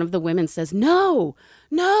one of the women says, no,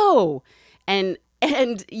 and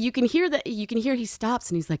you can hear he stops,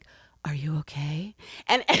 and he's like, are you okay?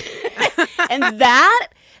 And and that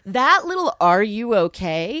little "are you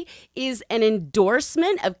okay" is an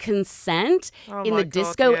endorsement of consent Oh in my the God,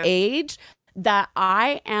 disco yes. age that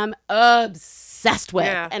I am obsessed with.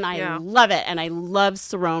 Yeah, And I yeah. love it. And I love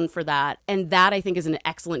Cerrone for that. And that, I think, is an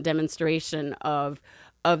excellent demonstration of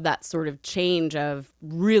that sort of change of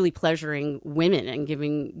really pleasuring women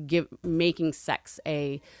and making sex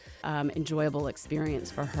a enjoyable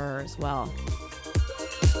experience for her as well.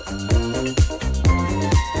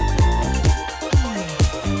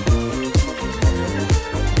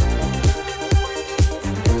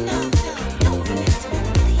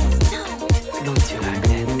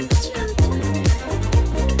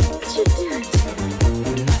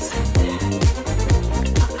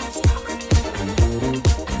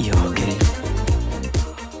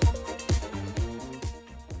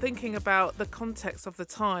 Thinking about the context of the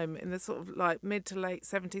time in the sort of like mid to late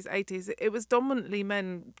 70s, 80s, it was dominantly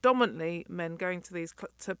men going to these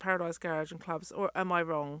to Paradise Garage and clubs, or am I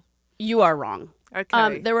wrong? You are wrong.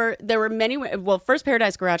 Okay. There were many. Well, first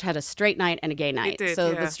Paradise Garage had a straight night and a gay night. did,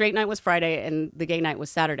 so yeah. the straight night was Friday and the gay night was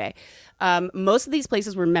Saturday. Most of these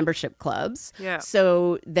places were membership clubs. Yeah.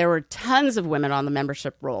 So there were tons of women on the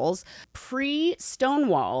membership rolls.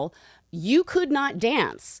 Pre-Stonewall, you could not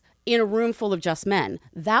dance in a room full of just men.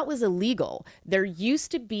 That was illegal. There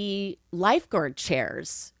used to be lifeguard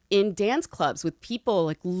chairs in dance clubs with people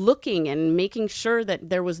like looking and making sure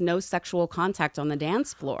that there was no sexual contact on the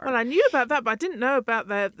dance floor. Well, I knew about that, but I didn't know about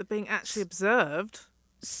the being actually observed.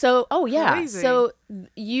 So, oh yeah. Crazy. So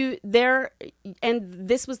and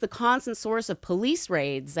this was the constant source of police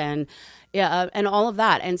raids and all of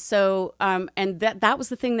that. And so, and that was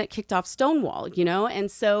the thing that kicked off Stonewall, you know?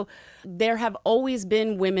 And so there have always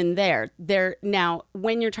been women there. Now,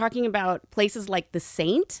 when you're talking about places like the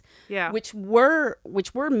Saint, Yeah. which were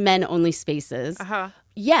men only spaces. Uh-huh.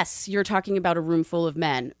 Yes, you're talking about a room full of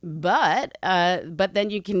men, but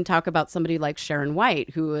then you can talk about somebody like Sharon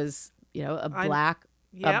White, who was, you know, a black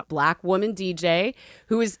woman DJ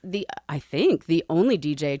who is I think the only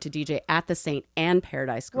DJ to DJ at the Saint and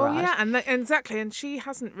Paradise Garage. Well, yeah, and exactly, and she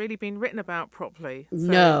hasn't really been written about properly. So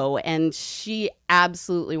No, and she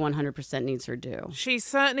absolutely 100% needs her due. she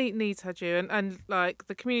certainly needs her due, and like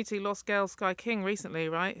the community lost Gail Sky King recently,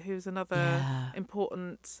 right? Who's another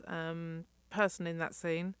important person in that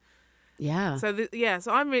scene. Yeah. So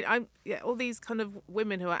so all these kind of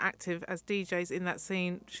women who are active as DJs in that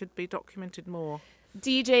scene should be documented more.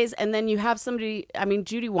 DJs, and then you have somebody, I mean,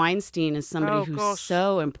 Judy Weinstein is somebody who's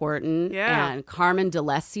so important. Yeah. And Carmen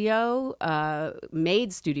DeLessio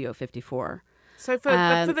made Studio 54. So for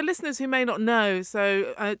the listeners who may not know,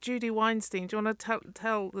 Judy Weinstein, do you want to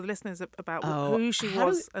tell the listeners about who she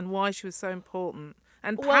was and why she was so important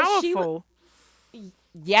and powerful?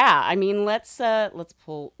 Yeah, I mean, let's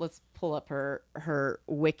pull up her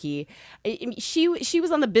wiki. She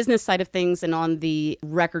was on the business side of things and on the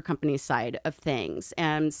record company side of things,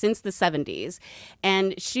 and since the 70s,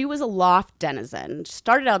 and she was a loft denizen.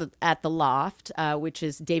 Started out at the Loft, which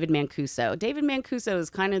is David Mancuso. David Mancuso is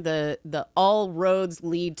kind of the all roads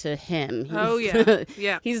lead to him.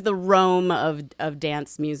 Yeah. He's the Rome of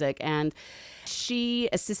dance music, and she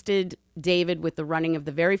assisted David with the running of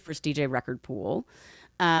the very first DJ record pool.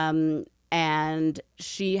 And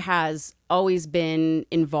she has always been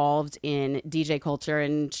involved in DJ culture,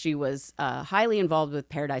 and she was highly involved with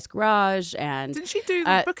Paradise Garage. And didn't she do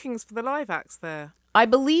the bookings for the live acts there? I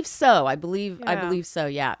believe so. I believe so.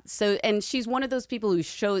 Yeah. So, and she's one of those people who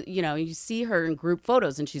show, you know, you see her in group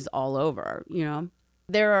photos, and she's all over. You know,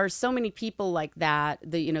 there are so many people like that.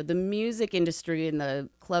 The music industry and the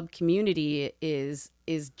club community is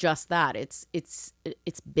just that. It's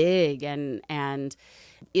big and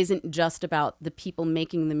isn't just about the people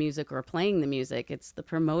making the music or playing the music. It's the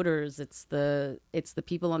promoters, it's the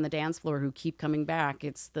people on the dance floor who keep coming back.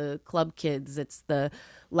 It's the club kids, it's the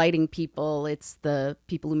lighting people, it's the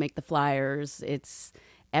people who make the flyers, it's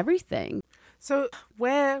everything. So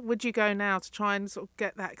where would you go now to try and sort of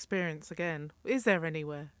get that experience again? Is there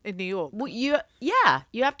anywhere in New York? Well, you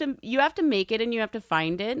have to make it, and you have to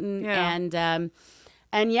find it, and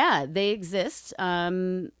they exist.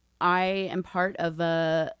 I am part of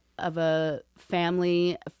a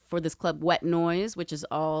family for this club, Wet Noise, which is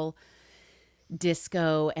all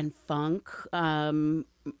disco and funk,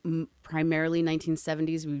 primarily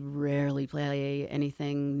 1970s. We rarely play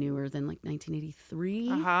anything newer than like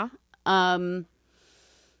 1983. And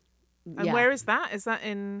where is that? Is that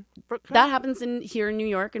in Brooklyn? That happens here in New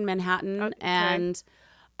York, in Manhattan, Okay. and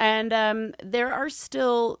there are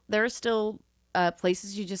still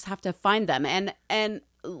places. You just have to find them, and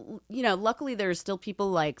luckily there are still people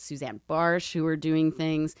like Suzanne Barsh who are doing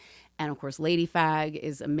things. And of course, Lady Fag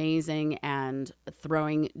is amazing and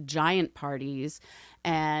throwing giant parties.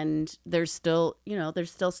 And there's still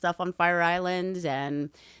stuff on Fire Island, and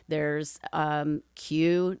there's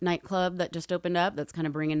Q nightclub that just opened up that's kind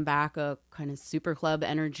of bringing back a kind of super club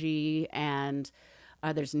energy. And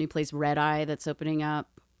there's a new place, Red Eye, that's opening up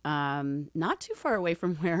not too far away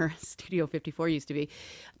from where Studio 54 used to be.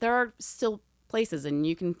 There are still places, and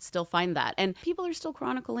you can still find that. And people are still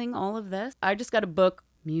chronicling all of this. I just got a book,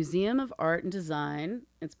 Museum of Art and Design.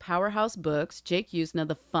 It's Powerhouse Books, Jake Usna,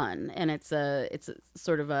 The Fun. And it's a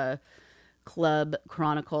sort of a club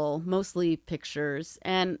chronicle, mostly pictures.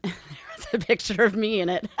 And there's a picture of me in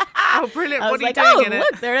it. Oh, brilliant. I What was are you like, doing in it?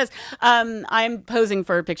 look, there it is. I'm posing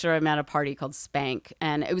for a picture. I'm at a party called Spank.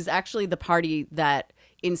 And it was actually the party that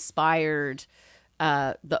inspired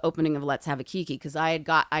the opening of Let's Have a Kiki, because I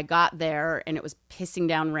got there and it was pissing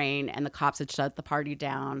down rain and the cops had shut the party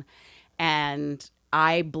down, and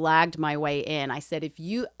I blagged my way in. I said,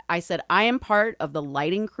 I am part of the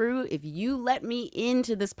lighting crew. If you let me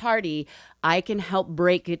into this party, I can help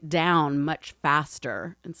break it down much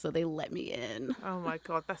faster. And so they let me in. Oh my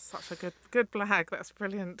God, that's such a good blag. That's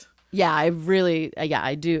brilliant. Yeah, I really,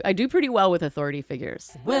 I do pretty well with authority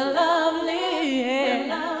figures. We're lovely. We're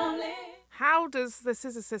lovely. How does the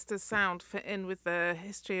Scissor Sisters sound fit in with the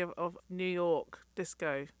history of New York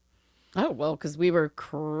disco? Oh, well, because we were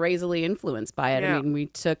crazily influenced by it. Yeah. I mean, we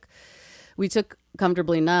took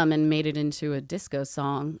Comfortably Numb and made it into a disco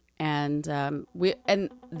song. And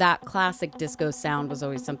that classic disco sound was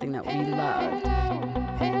always something that we loved.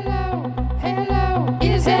 Hello,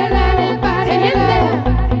 is there anybody in there?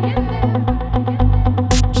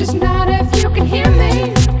 Just not if you can hear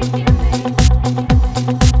me.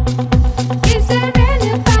 Is there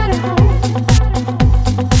anybody home?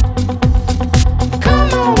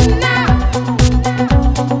 Come on now.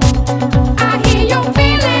 I hear you're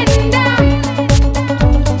feeling down.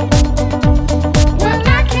 Well, I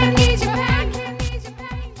can ease your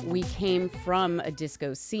pain. We came from a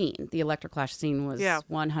disco scene. The Electroclash scene was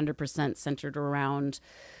 100% centered around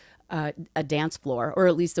a dance floor, or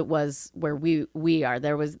at least it was where we are.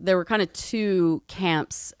 There were kind of two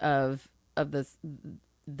camps of the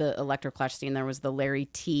Electroclash scene. There was the Larry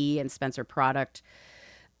T and Spencer Product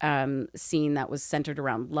scene that was centered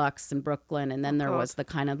around Lux and Brooklyn, and then there was the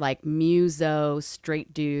kind of like muso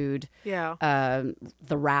straight dude, the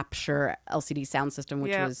Rapture LCD sound system,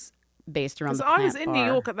 which was based around the I was Plant in New Bar.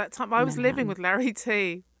 York at that time. I was living with Larry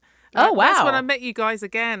T. Oh, wow. That's when I met you guys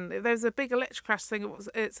again. There was a big Electroclash thing.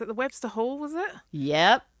 It's at the Webster Hall, was it?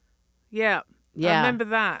 Yep. Yeah. Yeah. I remember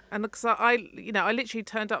that. And because I literally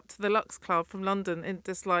turned up to the Lux Club from London in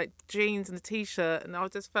just like jeans and a t-shirt, and I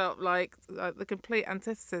just felt like the complete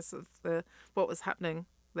antithesis of what was happening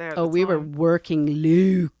there. Oh, we were working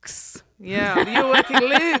Luke's. Yeah, you were working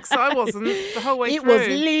Luke's. I wasn't the whole way It through. was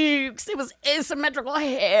Luke's. It was asymmetrical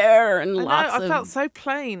hair and I felt so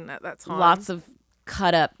plain at that time. lots of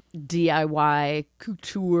cut up DIY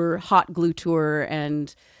couture, hot glue tour,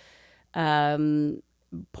 and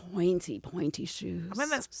pointy shoes. I mean,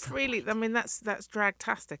 that's really. I mean, that's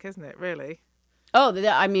dragtastic, isn't it? Really. Oh,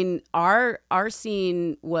 I mean, our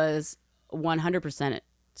scene was 100%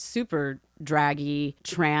 super draggy,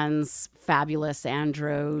 trans, fabulous,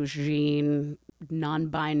 androgyne,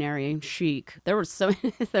 non-binary, chic. There were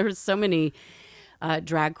so many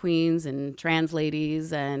drag queens and trans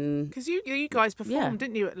ladies, and Because you guys performed,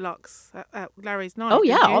 didn't you, at Lux at Larry's night? Oh,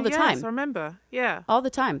 yeah, didn't you? all the Yes, time. I remember. Yeah. all the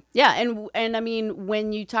time. Yeah, and I mean,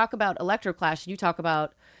 when you talk about Electroclash, you talk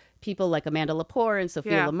about people like Amanda Lepore and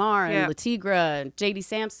Sophia Yeah, Lamar and yeah. La Tigra and J.D.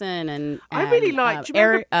 Sampson and I really liked. Do you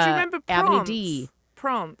remember Avenue Prance? D?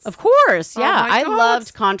 Prance. Of course, Oh yeah. my I God.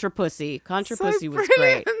 loved Contra Pussy. Contra So Pussy was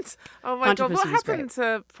brilliant. great. Oh my Contra God, what Pussy was happened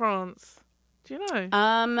to Prance? Do you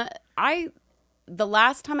know? The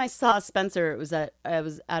last time I saw Spencer, I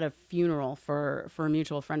was at a funeral for a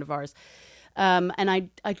mutual friend of ours. And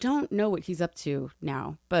I don't know what he's up to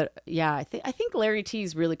now, but yeah, I think Larry T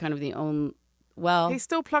is really kind of the only. Well, He's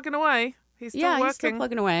still plugging away. He's still working. he's still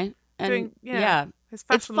plugging away. And Doing- yeah, yeah, his it's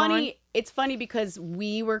fashion funny. line. It's funny because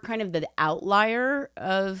we were kind of the outlier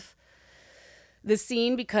of the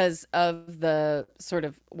scene because of the sort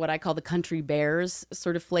of what I call the country bears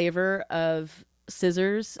sort of flavor of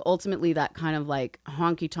Scissors. Ultimately, that kind of like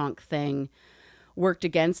honky tonk thing worked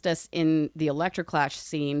against us in the Electroclash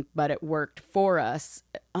scene, but it worked for us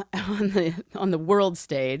on the world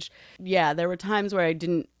stage. Yeah, there were times where I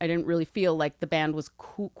didn't really feel like the band was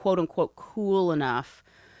cool, quote unquote cool enough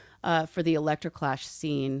for the Electroclash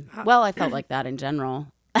scene. Well, I felt like that in general.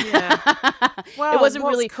 Yeah. Well, It wasn't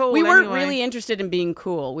what's really cool we weren't anyway? really interested in being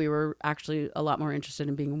cool. We were actually a lot more interested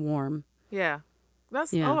in being warm. Yeah.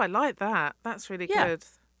 That's Yeah. oh, I like that. That's really Yeah. good.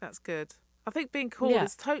 That's good. I think being cool Yeah.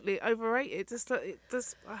 is totally overrated.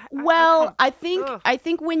 Well, can't- ugh. I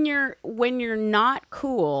think when you're not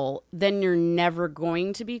cool, then you're never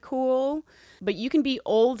going to be cool. But you can be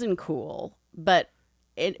old and cool, but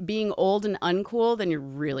being old and uncool, then you're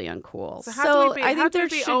really uncool. So how do we be? I think How do we there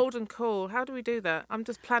be should old and cool? How do we do that? I'm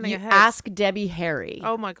just planning you ahead. ask Debbie Harry.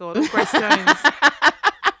 Oh my god, or Grace Jones.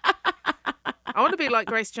 I want to be like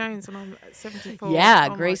Grace Jones when I'm 74. Yeah, Oh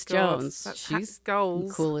my Grace God, Jones. That's She's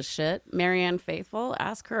goals. cool as shit. Marianne Faithfull,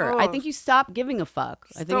 ask her. I Oh. think you stop giving a fuck.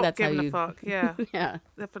 I think Stop that's giving how you. a fuck. Yeah, Yeah.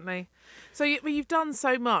 definitely. So you've done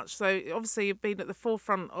so much. So obviously you've been at the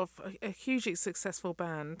forefront of a hugely successful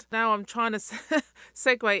band. Now I'm trying to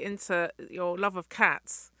segue into your love of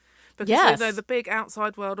cats. Because Yes. you know the big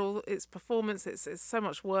outside world, all its performance, it's so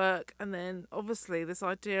much work, and then obviously this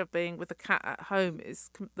idea of being with a cat at home is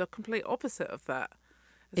the complete opposite of that.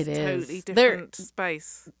 It's It a is. totally There- different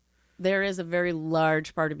space. There is a very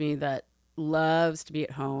large part of me that loves to be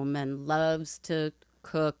at home and loves to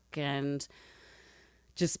cook and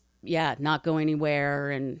just not go anywhere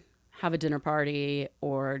and have a dinner party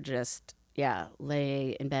or just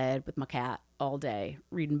lay in bed with my cat all day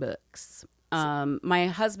reading books. My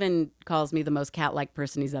husband calls me the most cat-like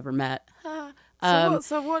person he's ever met. So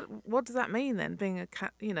what does that mean then? Being a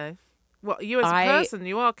cat, you know, what you as a I- person,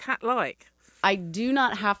 you are cat-like. I do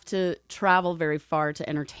not have to travel very far to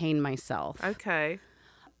entertain myself. Okay.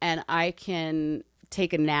 And I can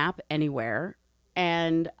take a nap anywhere.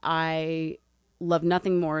 And I love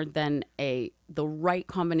nothing more than the right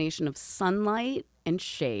combination of sunlight and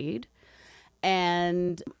shade.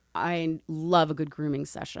 And I love a good grooming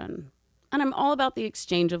session. And I'm all about the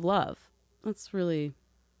exchange of love. It's really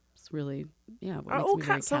what Are makes all me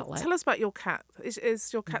very cats? So cat-like. tell us about your cat.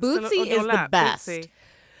 Is your cat Bootsy still on your is the lap? best. Bootsy.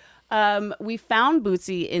 We found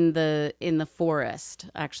Bootsy in the forest.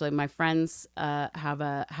 Actually, my friends have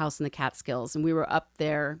a house in the Catskills, and we were up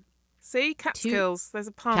there. See, Catskills. There's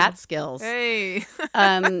a pun. Catskills. Hey.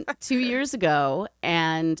 2 years ago,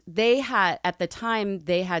 and at the time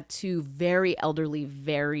they had two very elderly,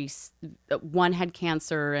 one had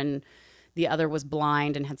cancer and the other was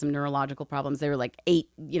blind and had some neurological problems. They were like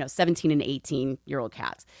 17 and 18-year-old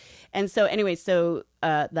cats. And so anyway,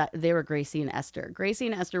 that they were Gracie and Esther. Gracie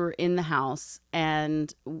and Esther were in the house,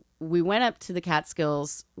 and we went up to the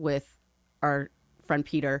Catskills with our friend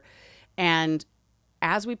Peter, and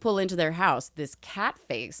as we pull into their house, this cat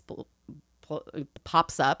face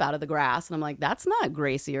pops up out of the grass, and I'm like, that's not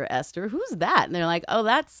Gracie or Esther. Who's that? And they're like, oh,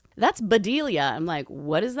 that's Bedelia. I'm like,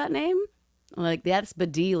 what is that name? I'm like, that's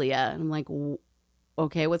Bedelia. And I'm like,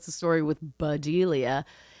 okay, what's the story with Bedelia?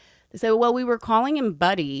 They said, well, we were calling him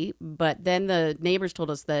Buddy, but then the neighbors told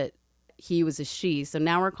us that he was a she, so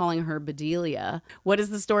now we're calling her Bedelia. What is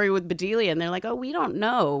the story with Bedelia? And they're like, oh, we don't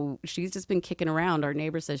know. She's just been kicking around. Our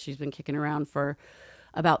neighbor says she's been kicking around for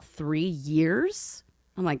about 3 years.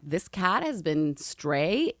 I'm like, this cat has been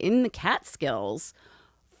stray in the Catskills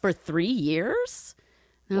for 3 years?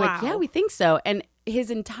 And they're like, Wow. yeah, we think so. And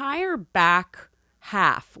his entire back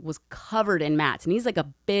half was covered in mats. And he's like a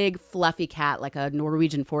big, fluffy cat, like a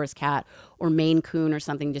Norwegian forest cat or Maine Coon or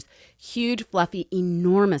something, just huge, fluffy,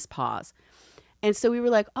 enormous paws. And so we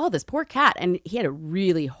were like, oh, this poor cat. And he had a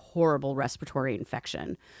really horrible respiratory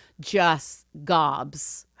infection, just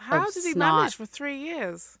gobs. How of did he snot. manage for 3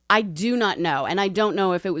 years? I do not know. And I don't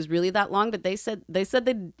know if it was really that long, but they said they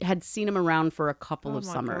had seen him around for a couple of Oh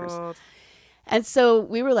my summers. God. And so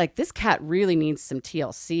we were like, this cat really needs some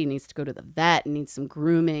TLC, needs to go to the vet, needs some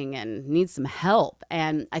grooming, and needs some help.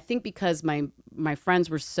 And I think because my friends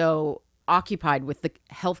were so occupied with the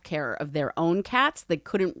healthcare of their own cats, they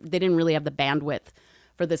didn't really have the bandwidth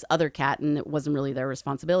for this other cat, and it wasn't really their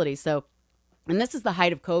responsibility. So, and this is the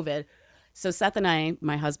height of COVID. So Seth and I,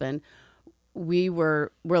 my husband, we're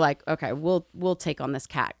like, okay, we'll take on this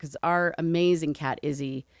cat, because our amazing cat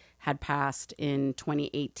Izzy had passed in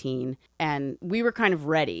 2018, and we were kind of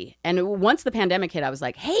ready. And once the pandemic hit, I was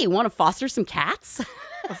like, hey, want to foster some cats?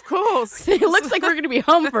 Of course. It looks like we're going to be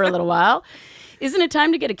home for a little while. Isn't it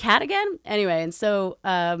time to get a cat again? Anyway, and so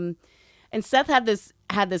and Seth had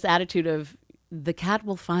this attitude of, the cat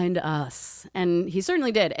will find us, and he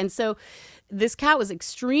certainly did. And so this cat was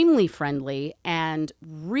extremely friendly and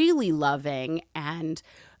really loving, and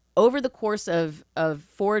over the course of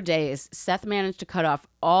 4 days, Seth managed to cut off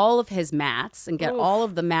all of his mats and get all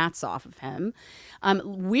of the mats off of him.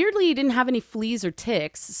 Weirdly, he didn't have any fleas or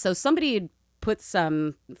ticks. So somebody had put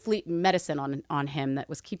some fleet medicine on him that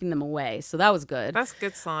was keeping them away. So that was good. That's a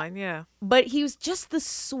good sign, yeah. But he was just the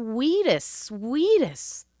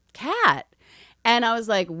sweetest cat. And I was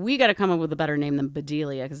like, we got to come up with a better name than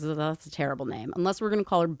Bedelia, because that's a terrible name. Unless we're going to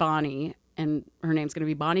call her Bonnie, and her name's going to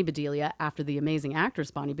be Bonnie Bedelia after the amazing actress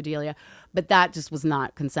Bonnie Bedelia. But that just was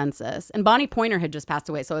not consensus. And Bonnie Pointer had just passed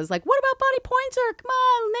away. So I was like, what about Bonnie Pointer? Come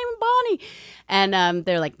on, name him Bonnie. And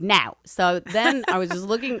they're like, no. So then I was just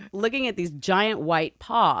looking at these giant white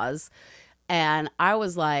paws. And I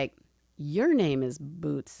was like, your name is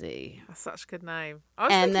Bootsy. That's such a good name. I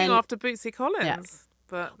was And thinking then- after Bootsy Collins. Yeah.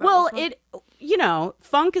 But that Well, was not-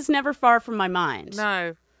 funk is never far from my mind.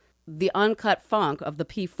 No. The uncut funk of the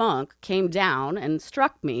P-Funk came down and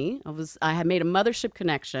struck me. I had made a mothership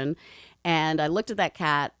connection, and I looked at that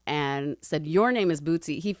cat and said, your name is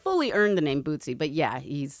Bootsy. He fully earned the name Bootsy, but yeah,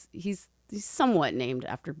 he's somewhat named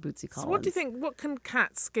after Bootsy Collins. So what do you think? What can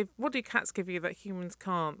cats give? What do cats give you that humans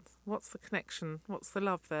can't? What's the connection? What's the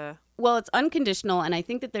love there? Well, it's unconditional, and I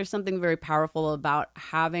think that there's something very powerful about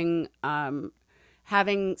having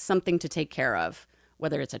something to take care of,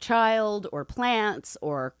 whether it's a child or plants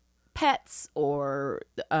or pets or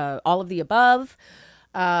all of the above.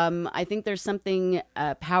 I think there's something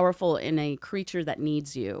powerful in a creature that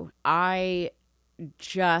needs you. I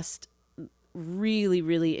just really,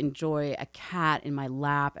 really enjoy a cat in my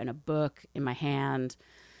lap and a book in my hand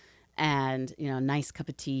and, a nice cup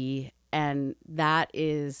of tea. And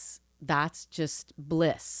that's just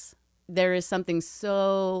bliss. There is something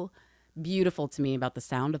so beautiful to me about the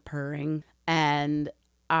sound of purring. And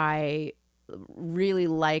I really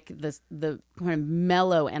like the kind of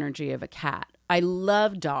mellow energy of a cat. I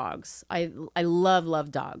love dogs. I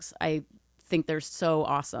love dogs. I think they're so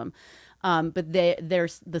awesome. But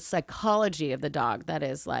there's the psychology of the dog that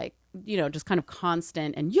is like, just kind of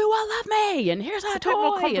constant, and you will love me, and here's a It's a bit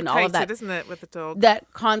more toy, and all of that. complicated, isn't it, with the dog? That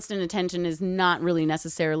constant attention is not really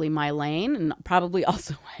necessarily my lane, and probably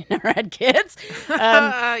also why I never had kids.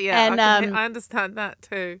 Yeah, and, I understand that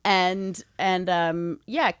too. And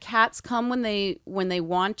yeah, cats come when they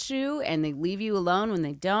want you, and they leave you alone when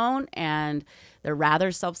they don't, and they're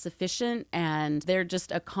rather self-sufficient, and they're just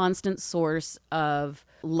a constant source of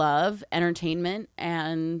love, entertainment,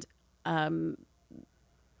 and and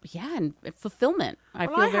fulfillment. I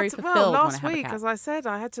feel very fulfilled last when I have week, a cat. as I said,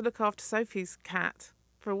 I had to look after Sophie's cat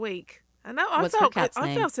for a week, and that, What's her cat's I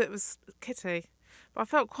name? felt it was Kitty, but I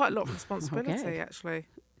felt quite a lot of responsibility Okay. actually.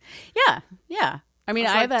 Yeah. I mean,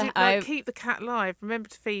 I was I have keep the cat alive. Remember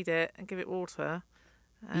to feed it and give it water.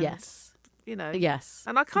 And, yes. Yes.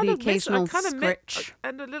 And I kind The of occasional missed, scritch.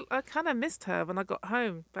 I kind of missed her when I got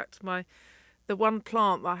home back to the one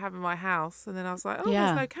plant that I have in my house, and then I was like, oh, Yeah.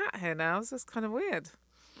 there's no cat here now. It's just kind of weird.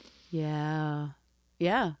 Yeah.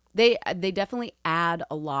 They definitely add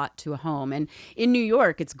a lot to a home. And in New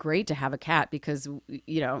York, it's great to have a cat because,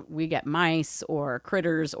 we get mice or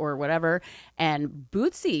critters or whatever. And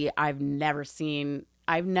Bootsy,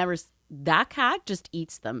 that cat just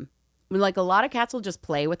eats them. Like a lot of cats will just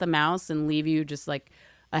play with a mouse and leave you just like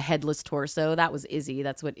a headless torso. That was Izzy.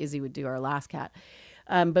 That's what Izzy would do, our last cat.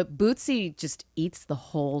 But Bootsy just eats the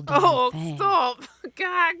whole damn Oh, thing. stop!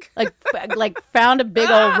 Gag. Like found a big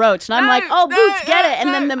old roach, and I'm like, "Oh, Boots, get it!"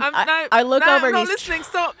 And then I look over and I'm not he's listening.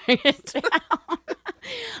 Stop. trying it down.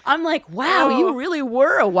 I'm like, "Wow, Oh. you really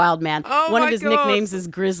were a wild man." Oh, One of my his God. nicknames is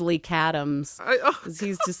Grizzly Catums, I 'cause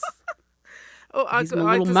he's just He's my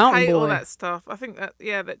I little just mountain hate all boy. that stuff. I think that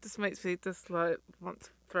that just makes me just like want to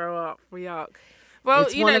throw up. Yuck. Well,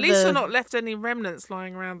 It's one at of least the- you're not left any remnants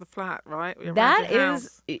lying around the flat, right? Around that your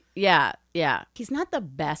is, house. yeah. He's not the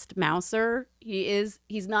best mouser. He's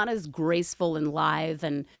not as graceful and lithe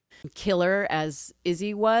and killer as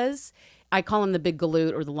Izzy was. I call him the big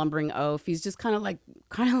galoot or the lumbering oaf. He's just kind of like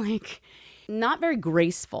not very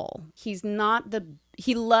graceful. He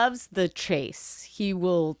loves the chase. He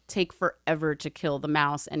will take forever to kill the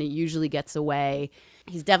mouse, and it usually gets away.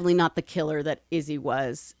 He's definitely not the killer that Izzy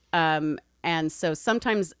was. And so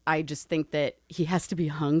sometimes I just think that he has to be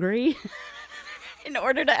hungry in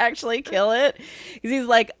order to actually kill it. Because he's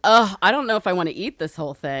like, oh, I don't know if I want to eat this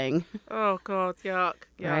whole thing. Oh God, yuck.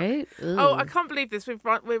 Right? Oh, I Ugh. can't believe this.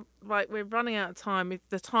 We're running out of time.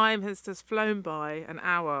 The time has just flown by, an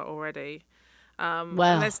hour already. Well.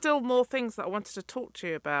 And there's still more things that I wanted to talk to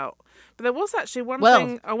you about. But there was actually one Well.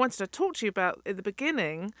 thing I wanted to talk to you about in the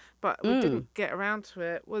beginning, but we didn't get around to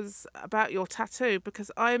it, was about your tattoo, because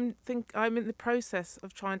I'm in the process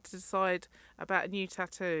of trying to decide about a new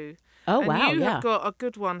tattoo. Oh, and wow, you yeah. have got a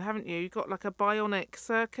good one, haven't you? You've got like a bionic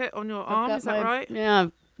circuit on your arm, Got is that my-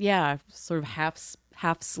 right? Yeah, sort of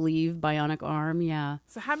half sleeve bionic arm, yeah.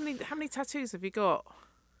 So how many tattoos have you got?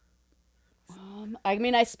 I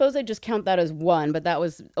mean, I suppose I just count that as one, but that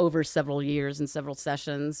was over several years and several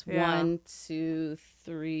sessions. Yeah. 1, 2,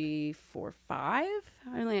 3, 4, 5.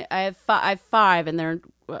 I have five, and they're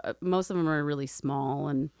most of them are really small.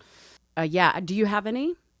 And yeah, do you have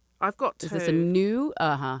any? I've got 2. Is this a new? But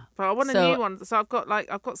I want a So- new one. So I've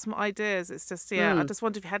got some ideas. It's just I just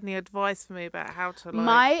wondered if you had any advice for me about how to like.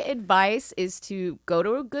 My advice is to go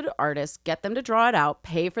to a good artist, get them to draw it out,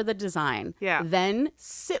 pay for the design, Yeah. then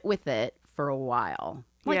sit with it for a while.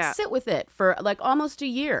 Yeah. Sit with it for like almost a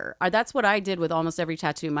year. That's what I did with almost every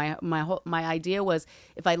tattoo. My idea was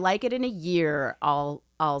if I like it in a year, I'll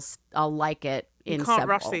like it in you can't several.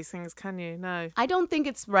 rush these things, can you? No. I don't think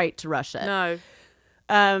it's right to rush it. No.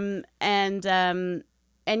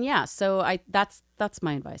 And yeah, so that's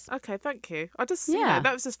my advice. Okay, thank you. I just Yeah.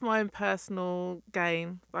 that was just my own personal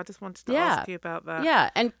gain. I just wanted to Yeah. ask you about that. Yeah,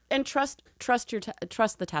 and trust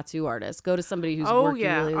the tattoo artist. Go to somebody whose Oh work you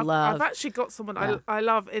yeah, really I've love. actually got someone Yeah. I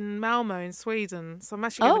love in Malmo in Sweden. So I'm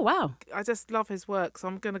actually. Oh Gonna, wow. I just love his work, so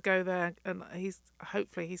I'm going to go there, and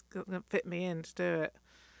hopefully he's going to fit me in to do it.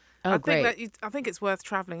 Oh I great. think I think it's worth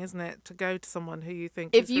traveling, isn't it, to go to someone who you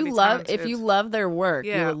think if is you really love talented. their work,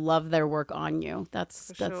 Yeah. you'll love their work on you. That's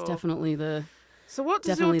For sure. definitely the. So what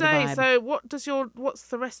does your definitely the day? vibe. So what's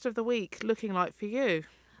the rest of the week looking like for you?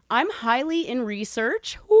 I'm highly in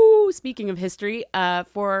research. Ooh, speaking of history, I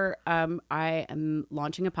am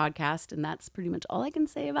launching a podcast, and that's pretty much all I can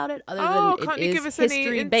say about it. Other Oh, than can't it you is give us any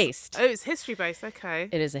history based. Oh, it's history based. Okay.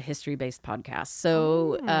 It is a history based podcast,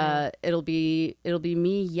 so it'll be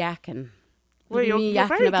me yakking. Well, It'll be you're me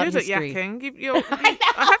very about good history. at yakking.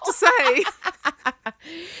 I have to say,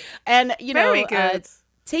 And you know, very good.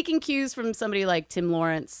 taking cues from somebody like Tim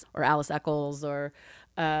Lawrence or Alice Eccles or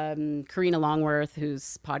Karina Longworth,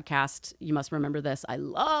 whose podcast You Must Remember This I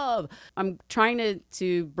love. I'm trying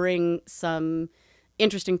to bring some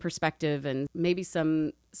interesting perspective and maybe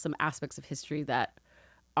some aspects of history that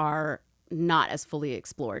are not as fully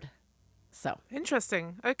explored. So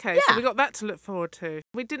Interesting. Okay, so Yeah. we got that to look forward to.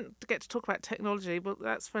 We didn't get to talk about technology, but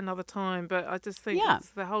that's for another time. But I just think Yeah.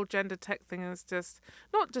 the whole gender tech thing is just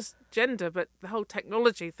not just gender, but the whole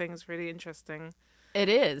technology thing is really interesting. it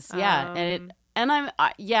is, yeah,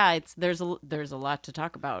 it's there's a lot to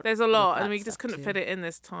talk about. There's a with lot, that and we just stuff, couldn't too. fit it in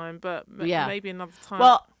this time. But Yeah. maybe another time.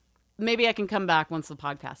 Well, maybe I can come back once the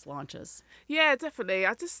podcast launches. yeah, definitely.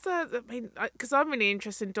 I just, because I'm really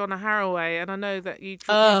interested in Donna Haraway, and I know that you.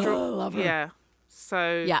 Love her. Yeah.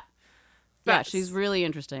 So Yeah. Yeah, That's- she's really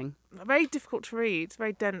interesting. very difficult to read.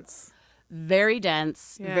 Very dense. Very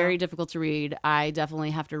dense, Yeah. very difficult to read. I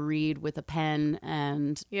definitely have to read with a pen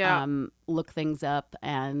and Yeah. look things up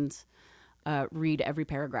and read every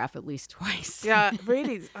paragraph at least twice. Yeah,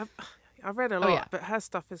 really. I've read a lot, yeah. but her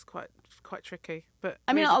stuff is quite tricky. But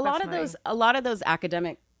I mean, really a lot of those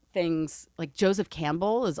academic things, like Joseph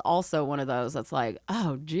Campbell is also one of those that's like,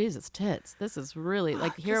 oh Jesus tits, this is really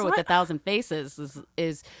like Hero with a Thousand Faces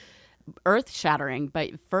is earth shattering, but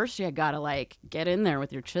first you gotta like get in there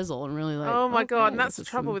with your chisel and really like, Oh my god, okay, and that's this the is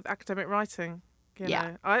trouble some- with academic writing. You Yeah.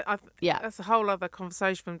 know. I Yeah. that's a whole other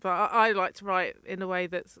conversation. But I like to write in a way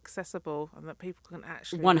that's accessible and that people can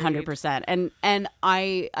actually 100%. And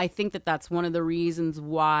I think that that's one of the reasons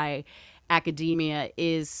why academia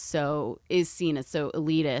is seen as so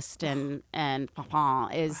elitist and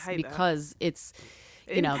is hate that. because it's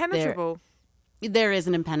read. you know Impenetrable. there is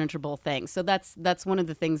an impenetrable thing. So that's one of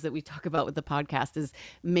the things that we talk about with the podcast is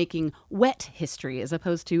making wet history as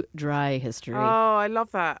opposed to dry history. Oh, I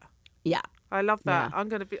love that. Yeah. I love that. Yeah. I'm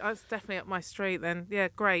gonna be. That's definitely up my street then. Yeah,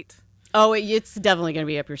 great. Oh, it's definitely going to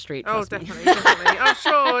be up your street. Oh, Trust me. definitely. I'm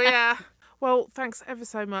sure. Yeah. Well, thanks ever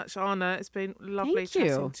so much, Anna. It's been lovely Thank you.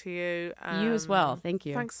 chatting to you. You as well. Thank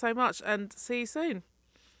you. Thanks so much, and see you soon.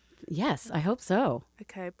 Yes, I hope so.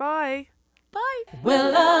 Okay, bye. Bye.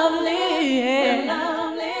 We're lovely.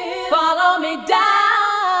 Follow me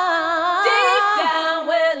down. Deep down,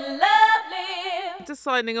 we're lovely. Just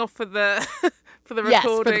signing off for the for the Yes,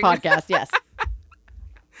 recording. for the podcast. Yes.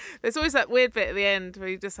 There's always that weird bit at the end where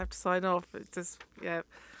you just have to sign off. It's just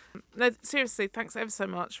No, seriously, thanks ever so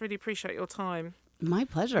much. Really appreciate your time. My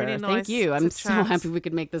pleasure. Really Thank nice you. to I'm so chat. happy we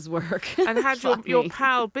could make this work. And had Fuck your me.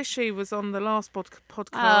 pal Bishy was on the last podcast.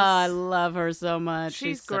 Oh, I love her so much.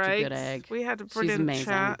 She's such great. a good egg. We had a She's brilliant amazing.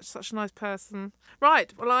 chat. Such a nice person.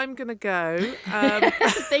 Right. Well, I'm gonna go.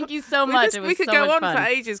 Thank you so much. It was we could so go much on fun. for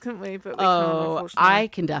ages, couldn't we? But we can't, Oh, unfortunately. I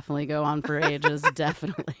can definitely go on for ages.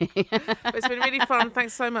 Definitely. But it's been really fun.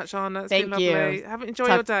 Thanks so much, Anna. It's Thank been you. lovely. Have enjoy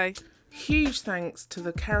Talk- your day. Huge thanks to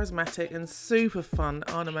the charismatic and super fun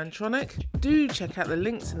Anna Mantronic. Do check out the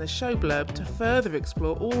links in the show blurb to further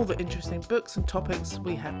explore all the interesting books and topics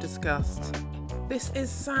we have discussed. This is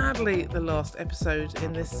sadly the last episode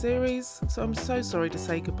in this series, so I'm so sorry to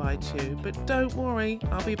say goodbye to you, but don't worry,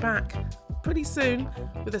 I'll be back pretty soon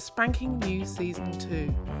with a spanking new season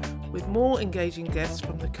 2, with more engaging guests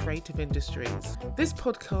from the creative industries. This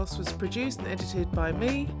podcast was produced and edited by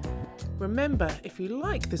me. Remember, if you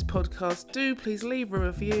like this podcast, do please leave a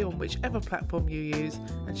review on whichever platform you use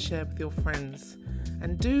and share with your friends.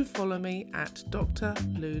 And do follow me at Dr.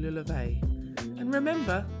 Lulu LeVay. And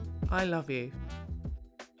remember, I love you.